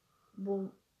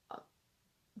 Well,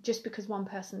 just because one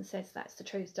person says that's the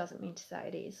truth doesn't mean to say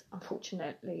it is.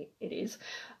 Unfortunately, it is.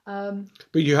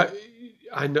 But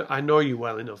I know you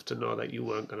well enough to know that you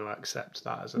weren't going to accept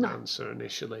that as an answer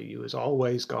initially. You was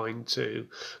always going to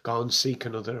go and seek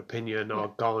another opinion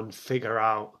or go and figure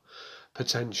out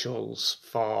potentials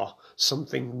for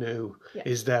something new. Yeah.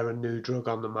 Is there a new drug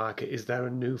on the market? Is there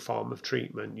a new form of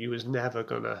treatment? You was never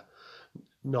going to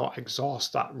not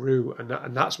exhaust that route,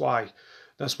 and that's why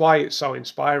it's so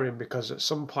inspiring, because at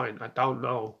some point, I don't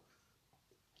know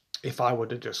if I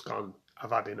would have just gone, I've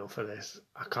had enough of this.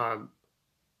 I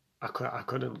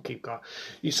couldn't keep going.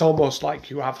 It's almost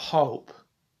like you have hope,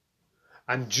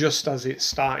 and just as it's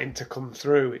starting to come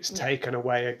through, it's taken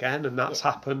away again, and that's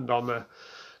happened on a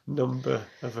number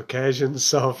of occasions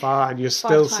so far, and you're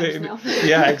still sitting.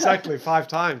 Yeah, exactly, 5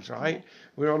 times, right? Yeah.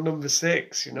 We're on number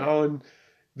 6, and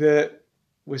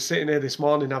we're sitting here this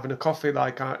morning having a coffee,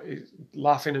 like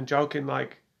laughing and joking,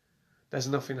 like there's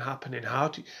nothing happening.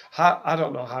 I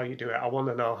don't know how you do it. I want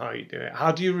to know how you do it.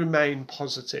 How do you remain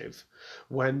positive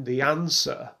when the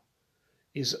answer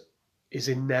is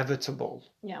inevitable?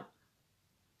 Yeah.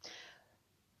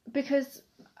 Because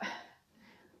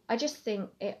I just think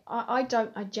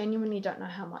I genuinely don't know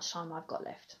how much time I've got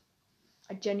left.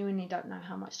 I genuinely don't know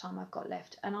how much time I've got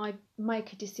left. And I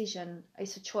make a decision.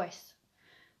 It's a choice.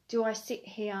 Do I sit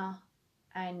here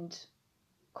and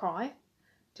cry?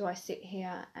 Do I sit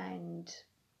here and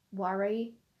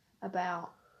worry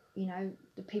about, the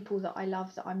people that I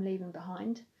love that I'm leaving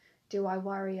behind? Do I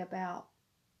worry about,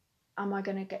 am I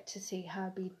going to get to see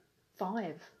her be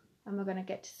 5? Am I going to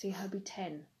get to see her be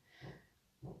 10?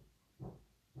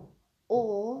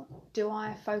 Or do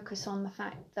I focus on the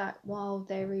fact that while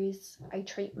there is a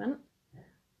treatment,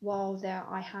 while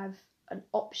I have an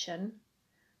option,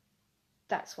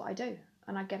 that's what I do.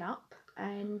 And I get up,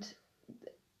 and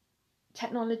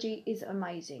technology is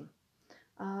amazing.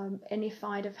 And if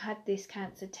I'd have had this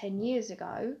cancer 10 years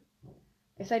ago,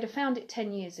 if they'd have found it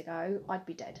 10 years ago, I'd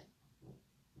be dead.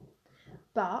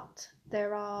 But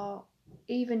there are,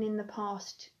 even in the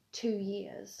past 2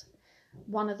 years,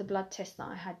 one of the blood tests that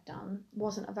I had done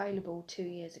wasn't available 2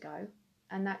 years ago,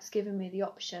 and that's given me the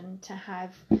option to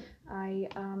have a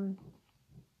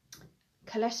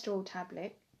cholesterol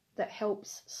tablet that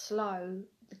helps slow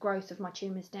the growth of my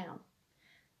tumours down.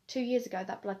 2 years ago,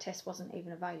 that blood test wasn't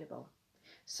even available.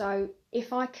 So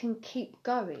if I can keep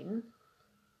going,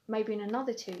 maybe in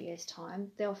another 2 years'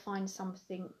 time, they'll find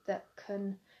something that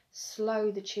can slow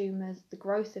the tumours, the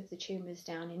growth of the tumours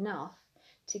down enough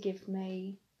to give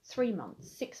me 3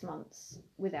 months, 6 months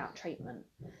without treatment.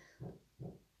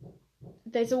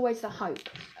 There's always the hope,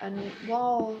 and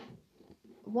while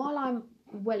I'm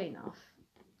well enough,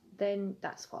 then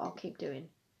that's what I'll keep doing.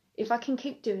 If I can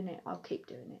keep doing it, I'll keep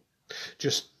doing it.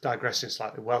 Just digressing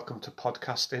slightly, welcome to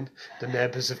podcasting. The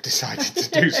neighbours have decided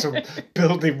to do some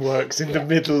building works in the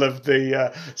middle of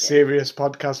the serious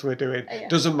podcast we're doing.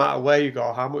 Doesn't matter where you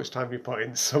go, how much time you put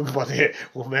in, somebody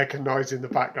will make a noise in the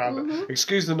background. Mm-hmm.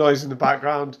 Excuse the noise in the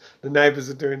background, the neighbours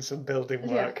are doing some building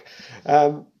work.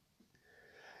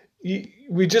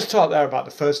 We just talked there about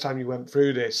the first time you went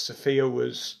through this. Sophia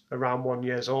was around 1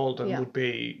 year old and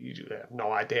you have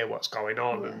no idea what's going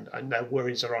on, and their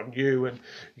worries are on you, and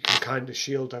you can kind of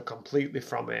shield her completely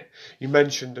from it. You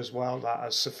mentioned as well that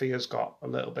as Sophia's got a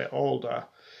little bit older,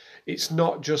 it's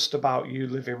not just about you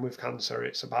living with cancer,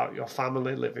 it's about your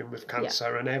family living with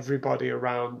cancer, and everybody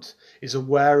around is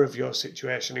aware of your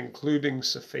situation, including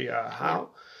Sophia.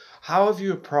 How have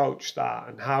you approached that,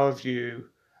 and how have you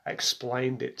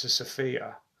explained it to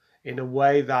Sophia in a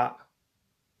way that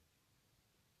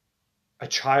a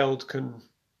child can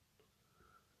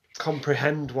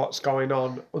comprehend what's going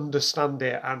on, understand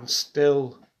it, and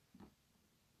still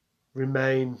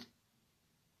remain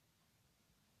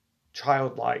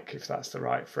childlike, if that's the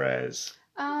right phrase?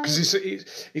 Because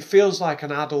it feels like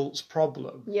an adult's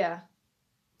problem. Yeah.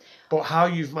 But how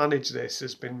you've managed this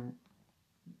has been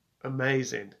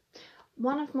amazing.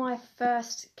 One of my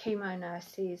first chemo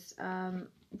nurses,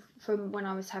 from when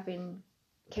I was having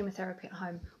chemotherapy at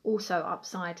home, also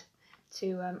upside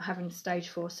to having stage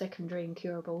 4 secondary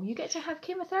incurable. You get to have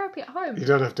chemotherapy at home. You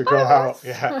don't have to go out.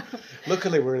 Yeah.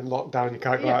 Luckily, we're in lockdown. You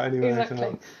can't go out anyway.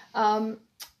 Exactly.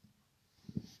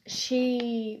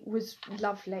 She was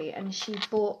lovely, and she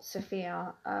bought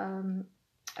Sophia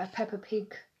a Peppa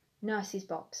Pig nurse's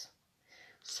box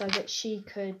so that she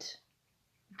could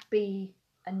be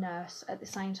a nurse at the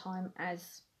same time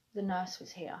as the nurse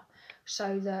was here,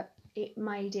 so that it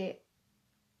made it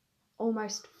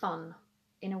almost fun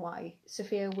in a way.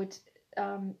 Sophia would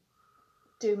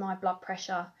do my blood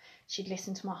pressure. She'd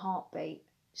listen to my heartbeat.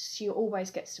 She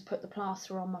always gets to put the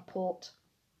plaster on my port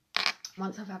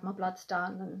once I've had my bloods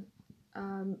done,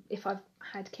 and if I've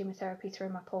had chemotherapy through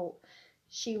my port,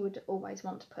 she would always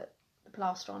want to put the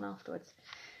plaster on afterwards,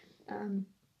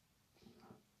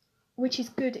 which is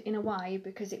good in a way,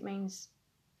 because it means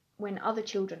when other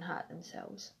children hurt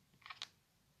themselves,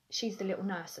 she's the little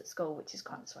nurse at school, which is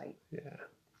quite sweet. Yeah.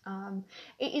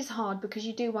 It is hard because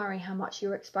you do worry how much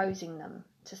you're exposing them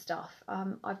to stuff.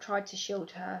 I've tried to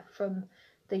shield her from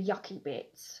the yucky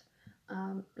bits,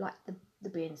 like the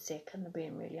being sick and the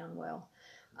being really unwell.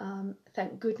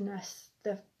 Thank goodness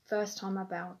the first time my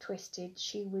bowel twisted,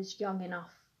 she was young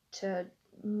enough to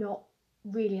not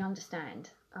really understand.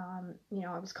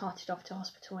 I was carted off to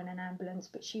hospital in an ambulance,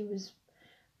 but she was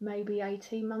maybe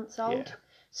 18 months old, Yeah.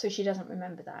 so she doesn't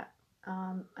remember that.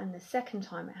 And the second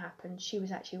time it happened, she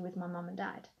was actually with my mum and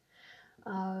dad.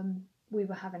 We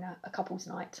were having a couple's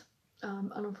night,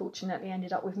 and unfortunately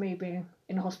ended up with me being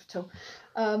in hospital.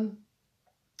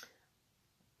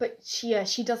 But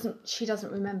she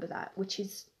doesn't remember that, which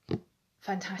is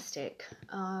fantastic.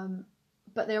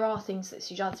 But there are things that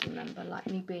she does remember, like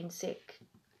me being sick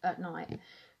at night.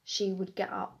 She would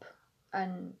get up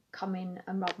and come in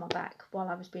and rub my back while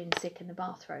I was being sick in the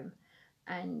bathroom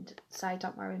and say,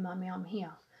 "Don't worry, mummy, I'm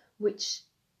here," which,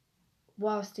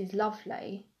 whilst is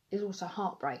lovely, is also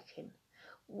heartbreaking,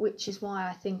 which is why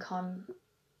I think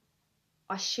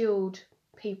I shield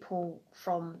people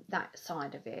from that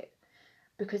side of it,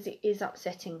 because it is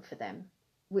upsetting for them,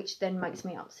 which then makes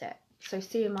me upset. So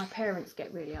seeing my parents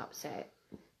get really upset,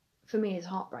 for me, is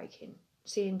heartbreaking.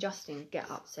 Seeing Justin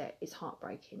get upset is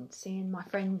heartbreaking. Seeing my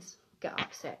friends get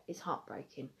upset is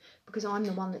heartbreaking, because I'm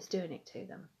the one that's doing it to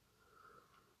them.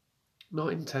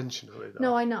 Not intentionally, though.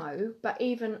 No, I know, but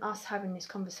even us having this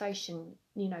conversation,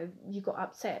 you got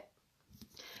upset,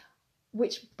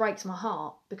 which breaks my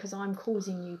heart, because I'm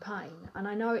causing you pain. And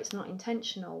I know it's not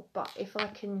intentional, but if I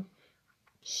can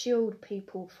shield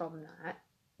people from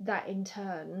that in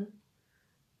turn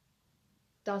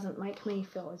doesn't make me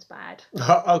feel as bad.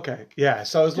 Okay, yeah.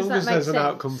 So as long as there's an sense?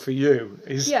 outcome for you,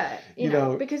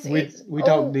 because we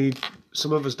don't need.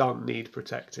 Some of us don't need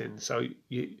protecting, so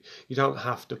you don't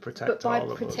have to protect all of us.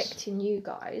 But by protecting you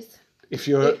guys, if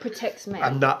you're, it protects me,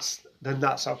 and that's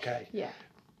okay. Yeah.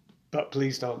 But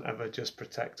please don't ever just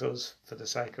protect us for the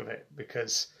sake of it,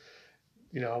 because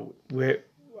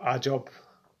our job.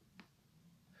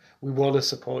 We want to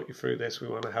support you through this. We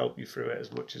want to help you through it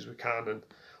as much as we can, and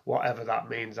whatever that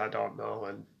means, I don't know.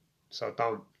 And so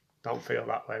don't feel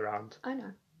that way around. I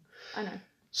know.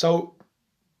 So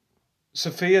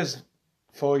Sophia's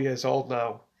 4 years old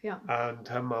now. Yeah. And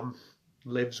her mum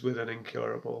lives with an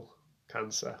incurable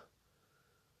cancer.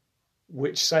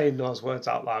 Which, saying those words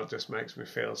out loud, just makes me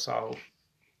feel so...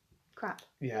 crap.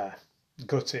 Yeah,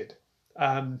 gutted.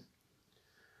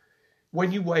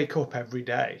 When you wake up every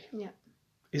day... Yeah.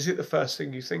 Is it the first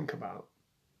thing you think about?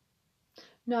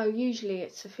 No, usually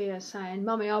it's Sophia saying,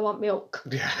 "Mummy, I want milk."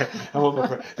 Yeah, I want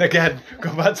my... Again,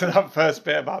 go back to that first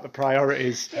bit about the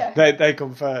priorities. Yeah. They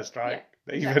come first, right?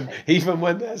 Yeah, exactly. Even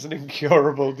when there's an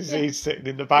incurable disease sitting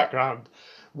in the background,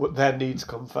 their needs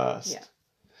come first. Yeah.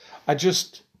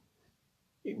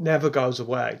 It never goes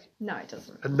away. No, it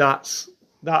doesn't. And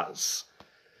that's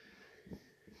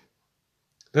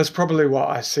probably what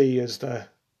I see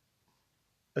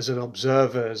as an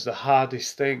observer, as the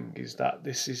hardest thing, is that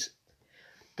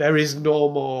there is no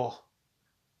more.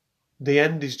 The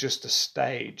end is just a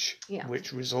stage,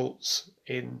 which results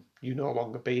in you no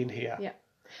longer being here. Yeah.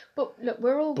 But look,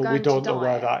 we're all going we don't to know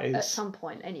where die that is at some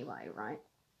point anyway, right?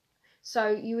 So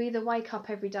you either wake up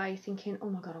every day thinking, "Oh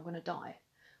my God, I'm going to die,"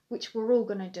 which we're all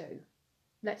going to do.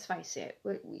 Let's face it,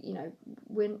 we're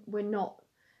not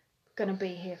going to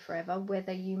be here forever,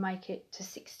 whether you make it to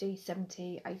 60,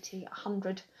 70, 80,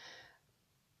 100.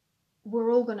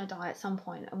 We're all going to die at some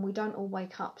point, and we don't all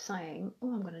wake up saying,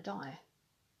 "Oh, I'm going to die,"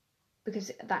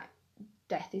 because that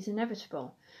death is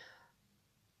inevitable.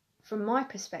 From my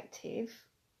perspective,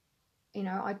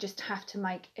 I just have to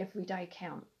make every day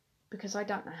count, because I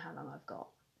don't know how long I've got.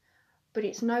 But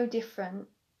it's no different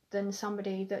than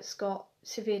somebody that's got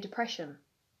severe depression.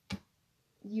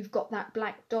 You've got that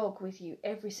black dog with you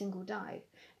every single day,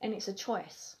 and it's a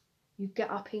choice. You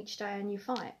get up each day and you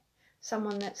fight.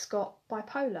 Someone that's got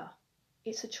bipolar,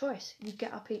 it's a choice. You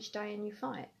get up each day and you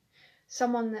fight.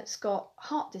 Someone that's got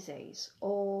heart disease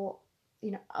or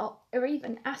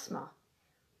even asthma,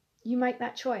 you make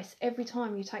that choice every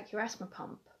time you take your asthma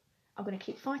pump. I'm going to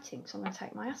keep fighting, so I'm going to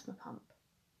take my asthma pump.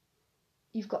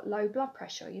 You've got low blood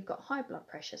pressure, you've got high blood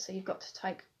pressure, so you've got to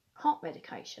take heart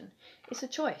medication. It's a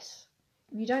choice.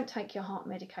 you don't take your heart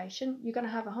medication, you're going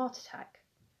to have a heart attack.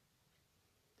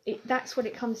 That's what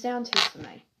it comes down to for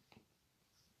me.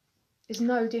 It's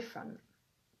no different.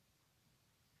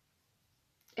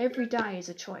 Every day is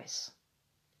a choice.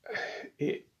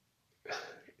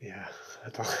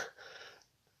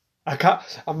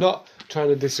 I'm not trying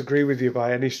to disagree with you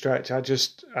by any stretch.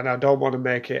 And I don't want to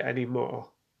make it any more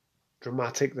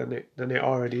dramatic than it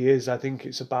already is. I think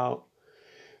it's about,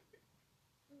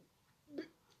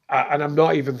 and I'm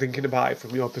not even thinking about it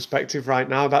from your perspective right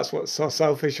now. That's what's so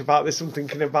selfish about this. I'm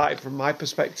thinking about it from my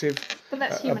perspective. But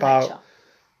that's human nature.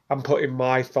 I'm putting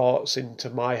my thoughts into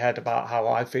my head about how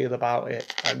I feel about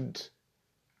it, and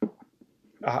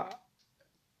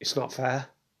it's not fair,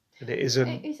 and it isn't.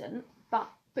 It isn't,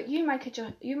 but you make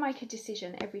a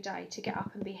decision every day to get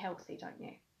up and be healthy, don't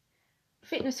you?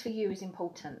 Fitness for you is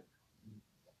important.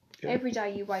 Yeah. Every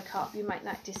day you wake up, you make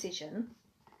that decision.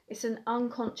 It's an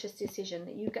unconscious decision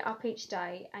that you get up each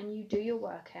day and you do your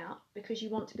workout because you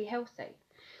want to be healthy.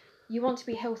 You want to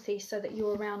be healthy so that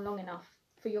you're around long enough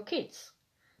for your kids,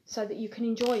 so that you can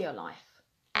enjoy your life.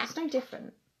 It's no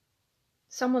different.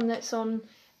 Someone that's on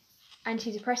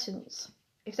antidepressants,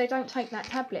 if they don't take that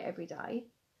tablet every day,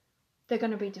 they're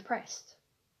going to be depressed.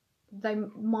 They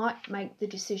might make the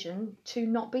decision to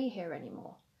not be here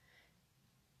anymore.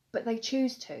 But they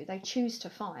choose to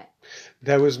fight.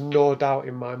 There was no doubt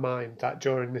in my mind that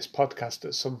during this podcast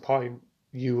at some point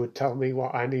you would tell me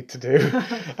what I need to do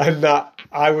and that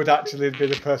I would actually be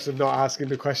the person not asking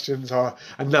the questions,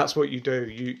 and that's what you do.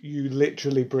 You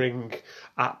literally bring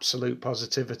absolute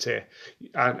positivity,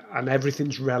 and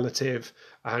everything's relative,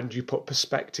 and you put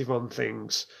perspective on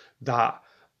things that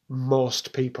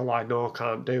most people I know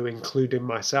can't do, including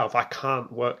myself. I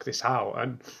can't work this out,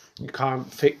 and you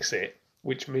can't fix it,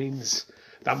 which means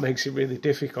that makes it really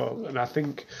difficult. And I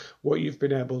think what you've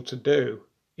been able to do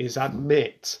is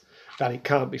admit that it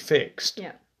can't be fixed.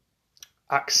 Yeah.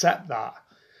 Accept that,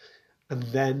 and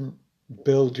then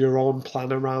build your own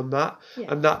plan around that. Yeah.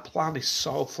 And that plan is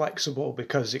so flexible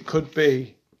because it could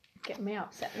be... Get me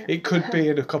upset now. It could be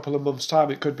in a couple of months' time.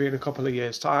 It could be in a couple of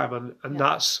years' time. And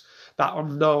that's that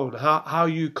unknown. How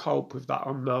you cope with that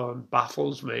unknown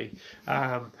baffles me,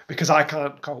 because I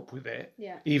can't cope with it,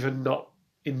 even not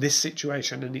in this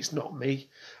situation, and it's not me.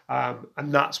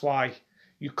 And that's why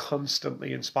you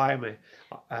constantly inspire me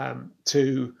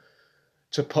to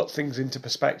put things into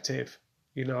perspective.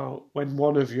 You know, when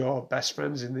one of your best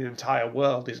friends in the entire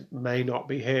world may not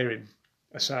be here in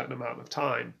a certain amount of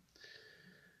time,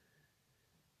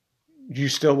 you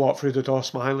still walk through the door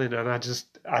smiling, and I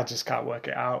just can't work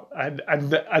it out. And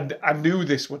I knew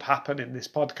this would happen in this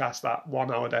podcast, that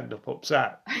one I would end up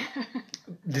upset.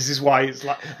 This is why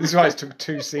it took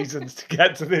 2 seasons to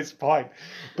get to this point.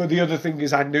 But the other thing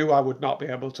is, I knew I would not be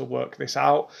able to work this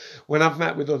out. When I've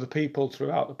met with other people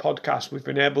throughout the podcast, we've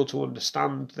been able to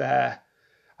understand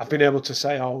I've been able to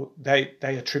say, oh, they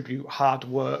attribute hard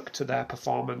work to their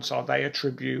performance, or they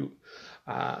attribute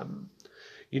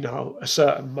a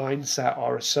certain mindset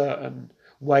or a certain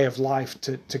way of life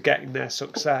to getting their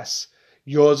success.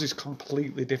 Yours is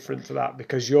completely different to that,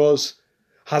 because yours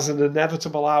has an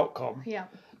inevitable outcome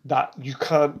that you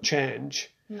can't change,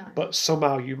 but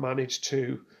somehow you manage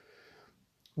to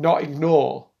not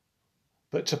ignore,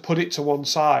 but to put it to one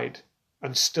side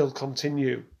and still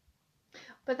continue.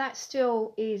 But that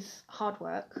still is hard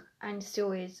work and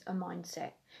still is a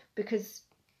mindset, because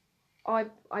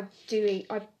I've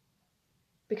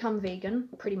become vegan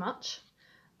pretty much.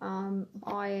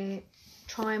 I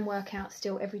try and work out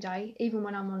still every day. Even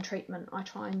when I'm on treatment, I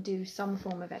try and do some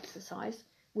form of exercise,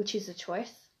 which is a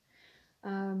choice.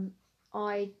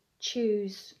 I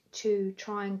choose to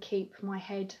try and keep my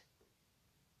head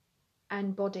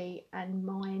and body and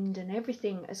mind and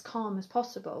everything as calm as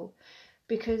possible,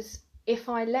 because if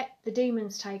I let the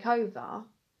demons take over,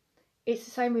 it's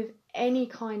the same with any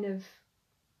kind of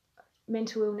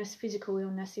mental illness, physical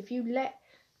illness. If you let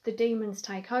the demons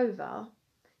take over,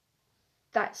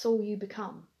 that's all you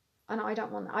become. And I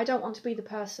don't want that. I don't want to be the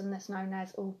person that's known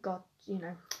as, oh God,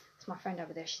 it's my friend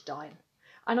over there, she's dying.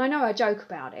 And I know I joke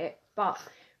about it, but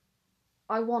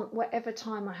I want whatever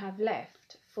time I have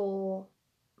left for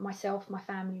myself, my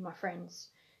family, my friends,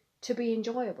 to be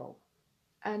enjoyable.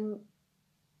 And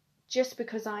just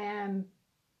because I am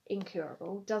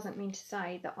incurable doesn't mean to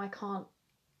say that I can't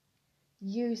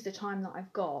use the time that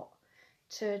I've got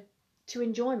to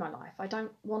enjoy my life. I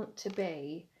don't want to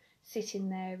be sitting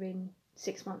there in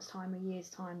 6 months' time, a year's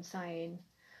time, saying,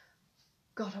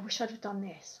 God, I wish I'd have done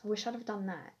this, I wish I'd have done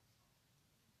that.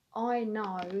 I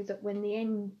know that when the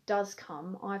end does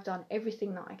come, I've done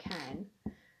everything that I can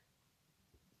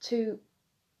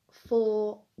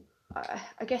for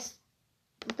I guess,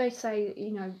 they say,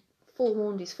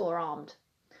 forewarned is forearmed.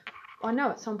 I know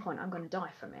at some point I'm going to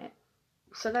die from it,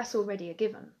 so that's already a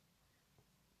given.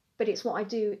 But it's what I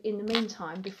do in the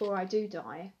meantime, before I do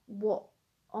die, what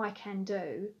I can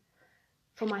do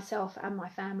for myself and my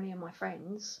family and my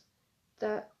friends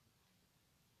that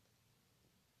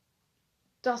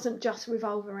doesn't just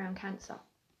revolve around cancer.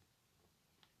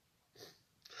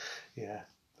 Yeah,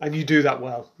 and you do that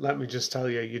well. Let me just tell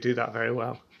you, you do that very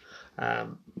well.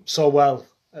 So well,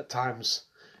 at times,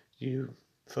 you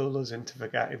fool us into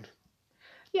forgetting.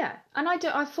 Yeah, and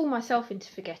I fool myself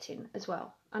into forgetting as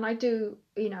well. And I do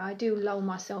lull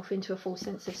myself into a false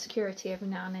sense of security every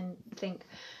now and then, think,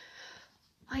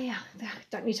 oh yeah,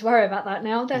 don't need to worry about that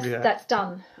now. That's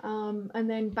done. And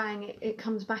then bang, it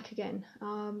comes back again.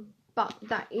 But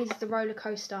that is the roller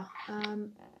coaster.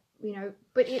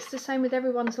 But it's the same with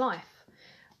everyone's life.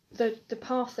 The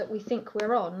path that we think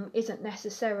we're on isn't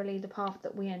necessarily the path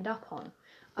that we end up on.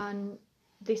 And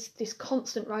this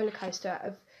constant roller coaster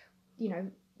of,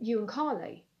 you and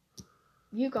Carly,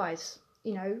 you guys,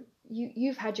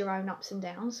 you've had your own ups and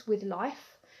downs with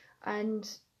life and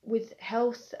with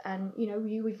health, and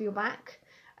you with your back,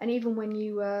 and even when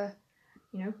you were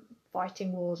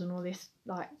fighting wars and all this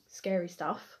like scary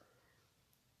stuff,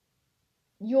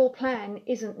 your plan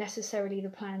isn't necessarily the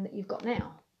plan that you've got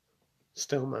now.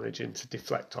 Still managing to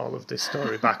deflect all of this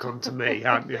story back onto me,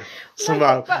 aren't you?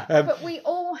 Somehow. But we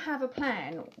all have a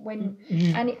plan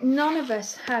none of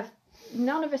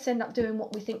us end up doing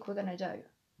what we think we're going to do.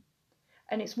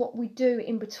 And it's what we do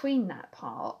in between that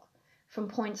part, from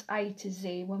points A to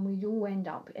Z, when we all end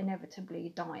up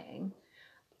inevitably dying,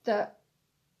 that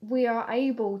we are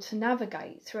able to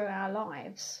navigate through our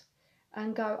lives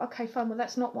and go, okay, fine, well,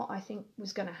 that's not what I think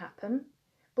was going to happen,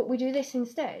 but we do this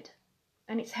instead.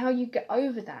 And it's how you get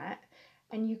over that,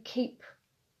 and you keep...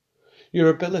 Your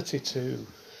ability to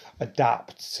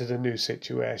adapt to the new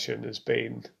situation has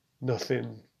been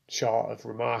nothing short of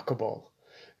remarkable.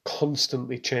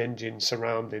 Constantly changing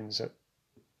surroundings.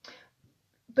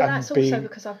 But that's also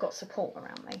because I've got support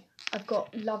around me. I've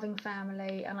got loving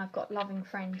family, and I've got loving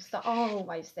friends that are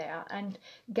always there and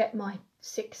get my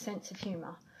sick sense of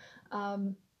humour.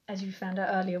 As you found out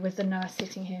earlier with the nurse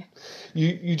sitting here.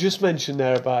 You just mentioned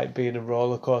there about it being a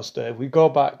roller coaster. We go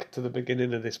back to the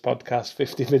beginning of this podcast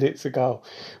 50 minutes ago.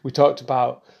 We talked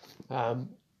about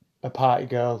a party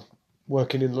girl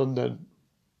working in London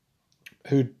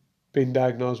who'd been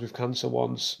diagnosed with cancer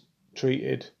once,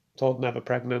 treated, told never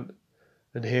pregnant,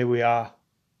 and here we are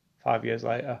 5 years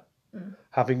later,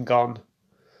 having gone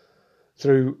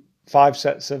through 5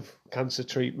 sets of cancer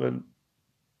treatment,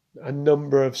 a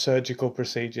number of surgical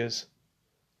procedures,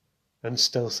 and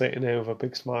still sitting there with a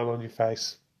big smile on your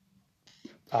face.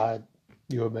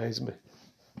 You amaze me.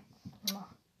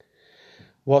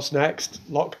 What's next?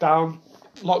 Lockdown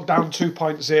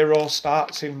 2.0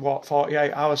 starts in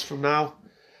 48 hours from now?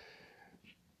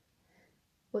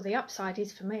 Well, the upside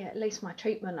is, for me, at least my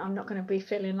treatment, I'm not going to be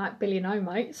feeling like Billy No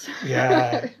Mates.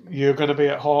 Yeah, you're going to be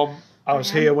at home. I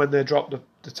was here when they dropped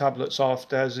the tablets off.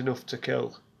 There's enough to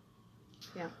kill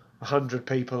 100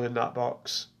 people in that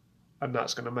box, and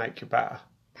that's going to make you better.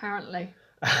 Apparently.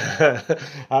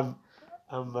 I'm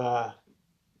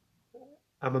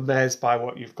amazed by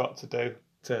what you've got to do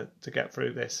to get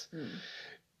through this.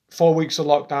 4 weeks of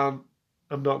lockdown.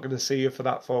 I'm not going to see you for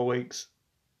that 4 weeks.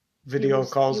 Video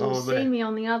calls only. You will see me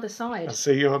on the other side. I'll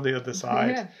see you on the other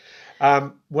side. Yeah.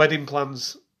 Wedding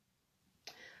plans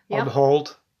on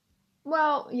hold.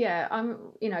 Well, yeah,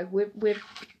 we're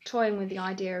toying with the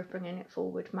idea of bringing it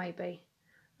forward. Maybe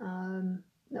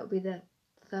that'll be the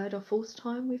 3rd or 4th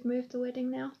time we've moved the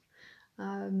wedding now.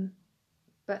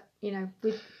 But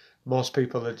most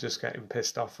people are just getting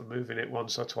pissed off for moving it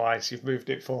once or twice. You've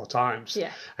moved it 4 times,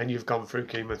 and you've gone through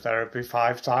chemotherapy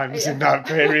 5 times in that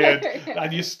period,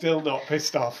 and you're still not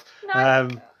pissed off. No,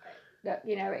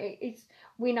 it's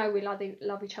we know we love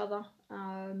each other.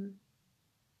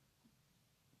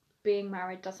 Being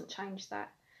married doesn't change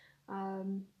that.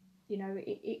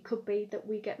 It could be that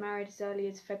we get married as early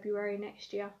as February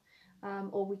next year,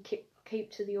 or we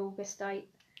keep to the August date.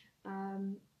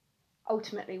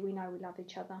 Ultimately, we know we love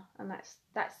each other, and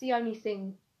that's the only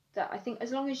thing that I think.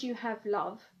 As long as you have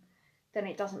love, then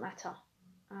it doesn't matter.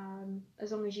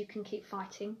 As long as you can keep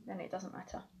fighting, then it doesn't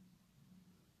matter.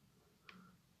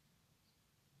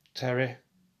 Terri,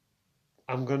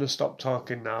 I'm going to stop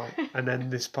talking now and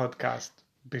end this podcast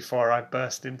before I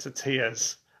burst into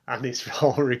tears and it's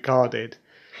all recorded.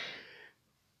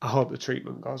 I hope the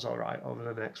treatment goes all right over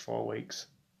the next 4 weeks.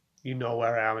 You know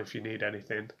where I am if you need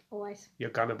anything. Always. You're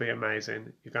going to be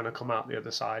amazing. You're going to come out the other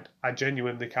side. I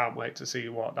genuinely can't wait to see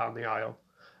you walk down the aisle.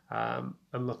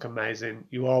 and look amazing.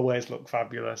 You always look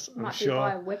fabulous. Might be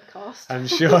via webcast. I'm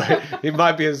sure it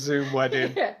might be a Zoom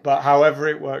wedding, Yeah. but however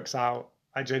it works out,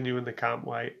 I genuinely can't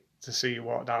wait to see you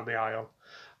walk down the aisle.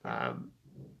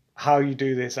 How you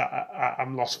do this,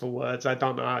 I'm lost for words. I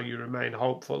don't know how you remain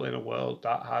hopeful in a world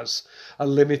that has a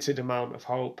limited amount of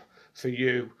hope for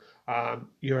you.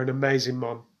 You're an amazing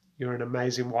mum. You're an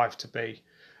amazing wife to be.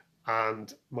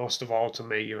 And most of all to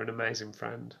me, you're an amazing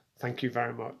friend. Thank you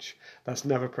very much. That's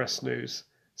Never Press Snooze,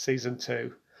 Season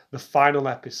 2. The final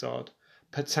episode.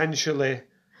 Potentially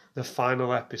the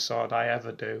final episode I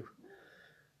ever do.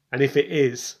 And if it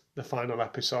is the final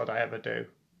episode I ever do,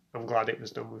 I'm glad it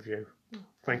was done with you.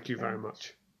 Thank you very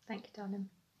much. Thank you, darling.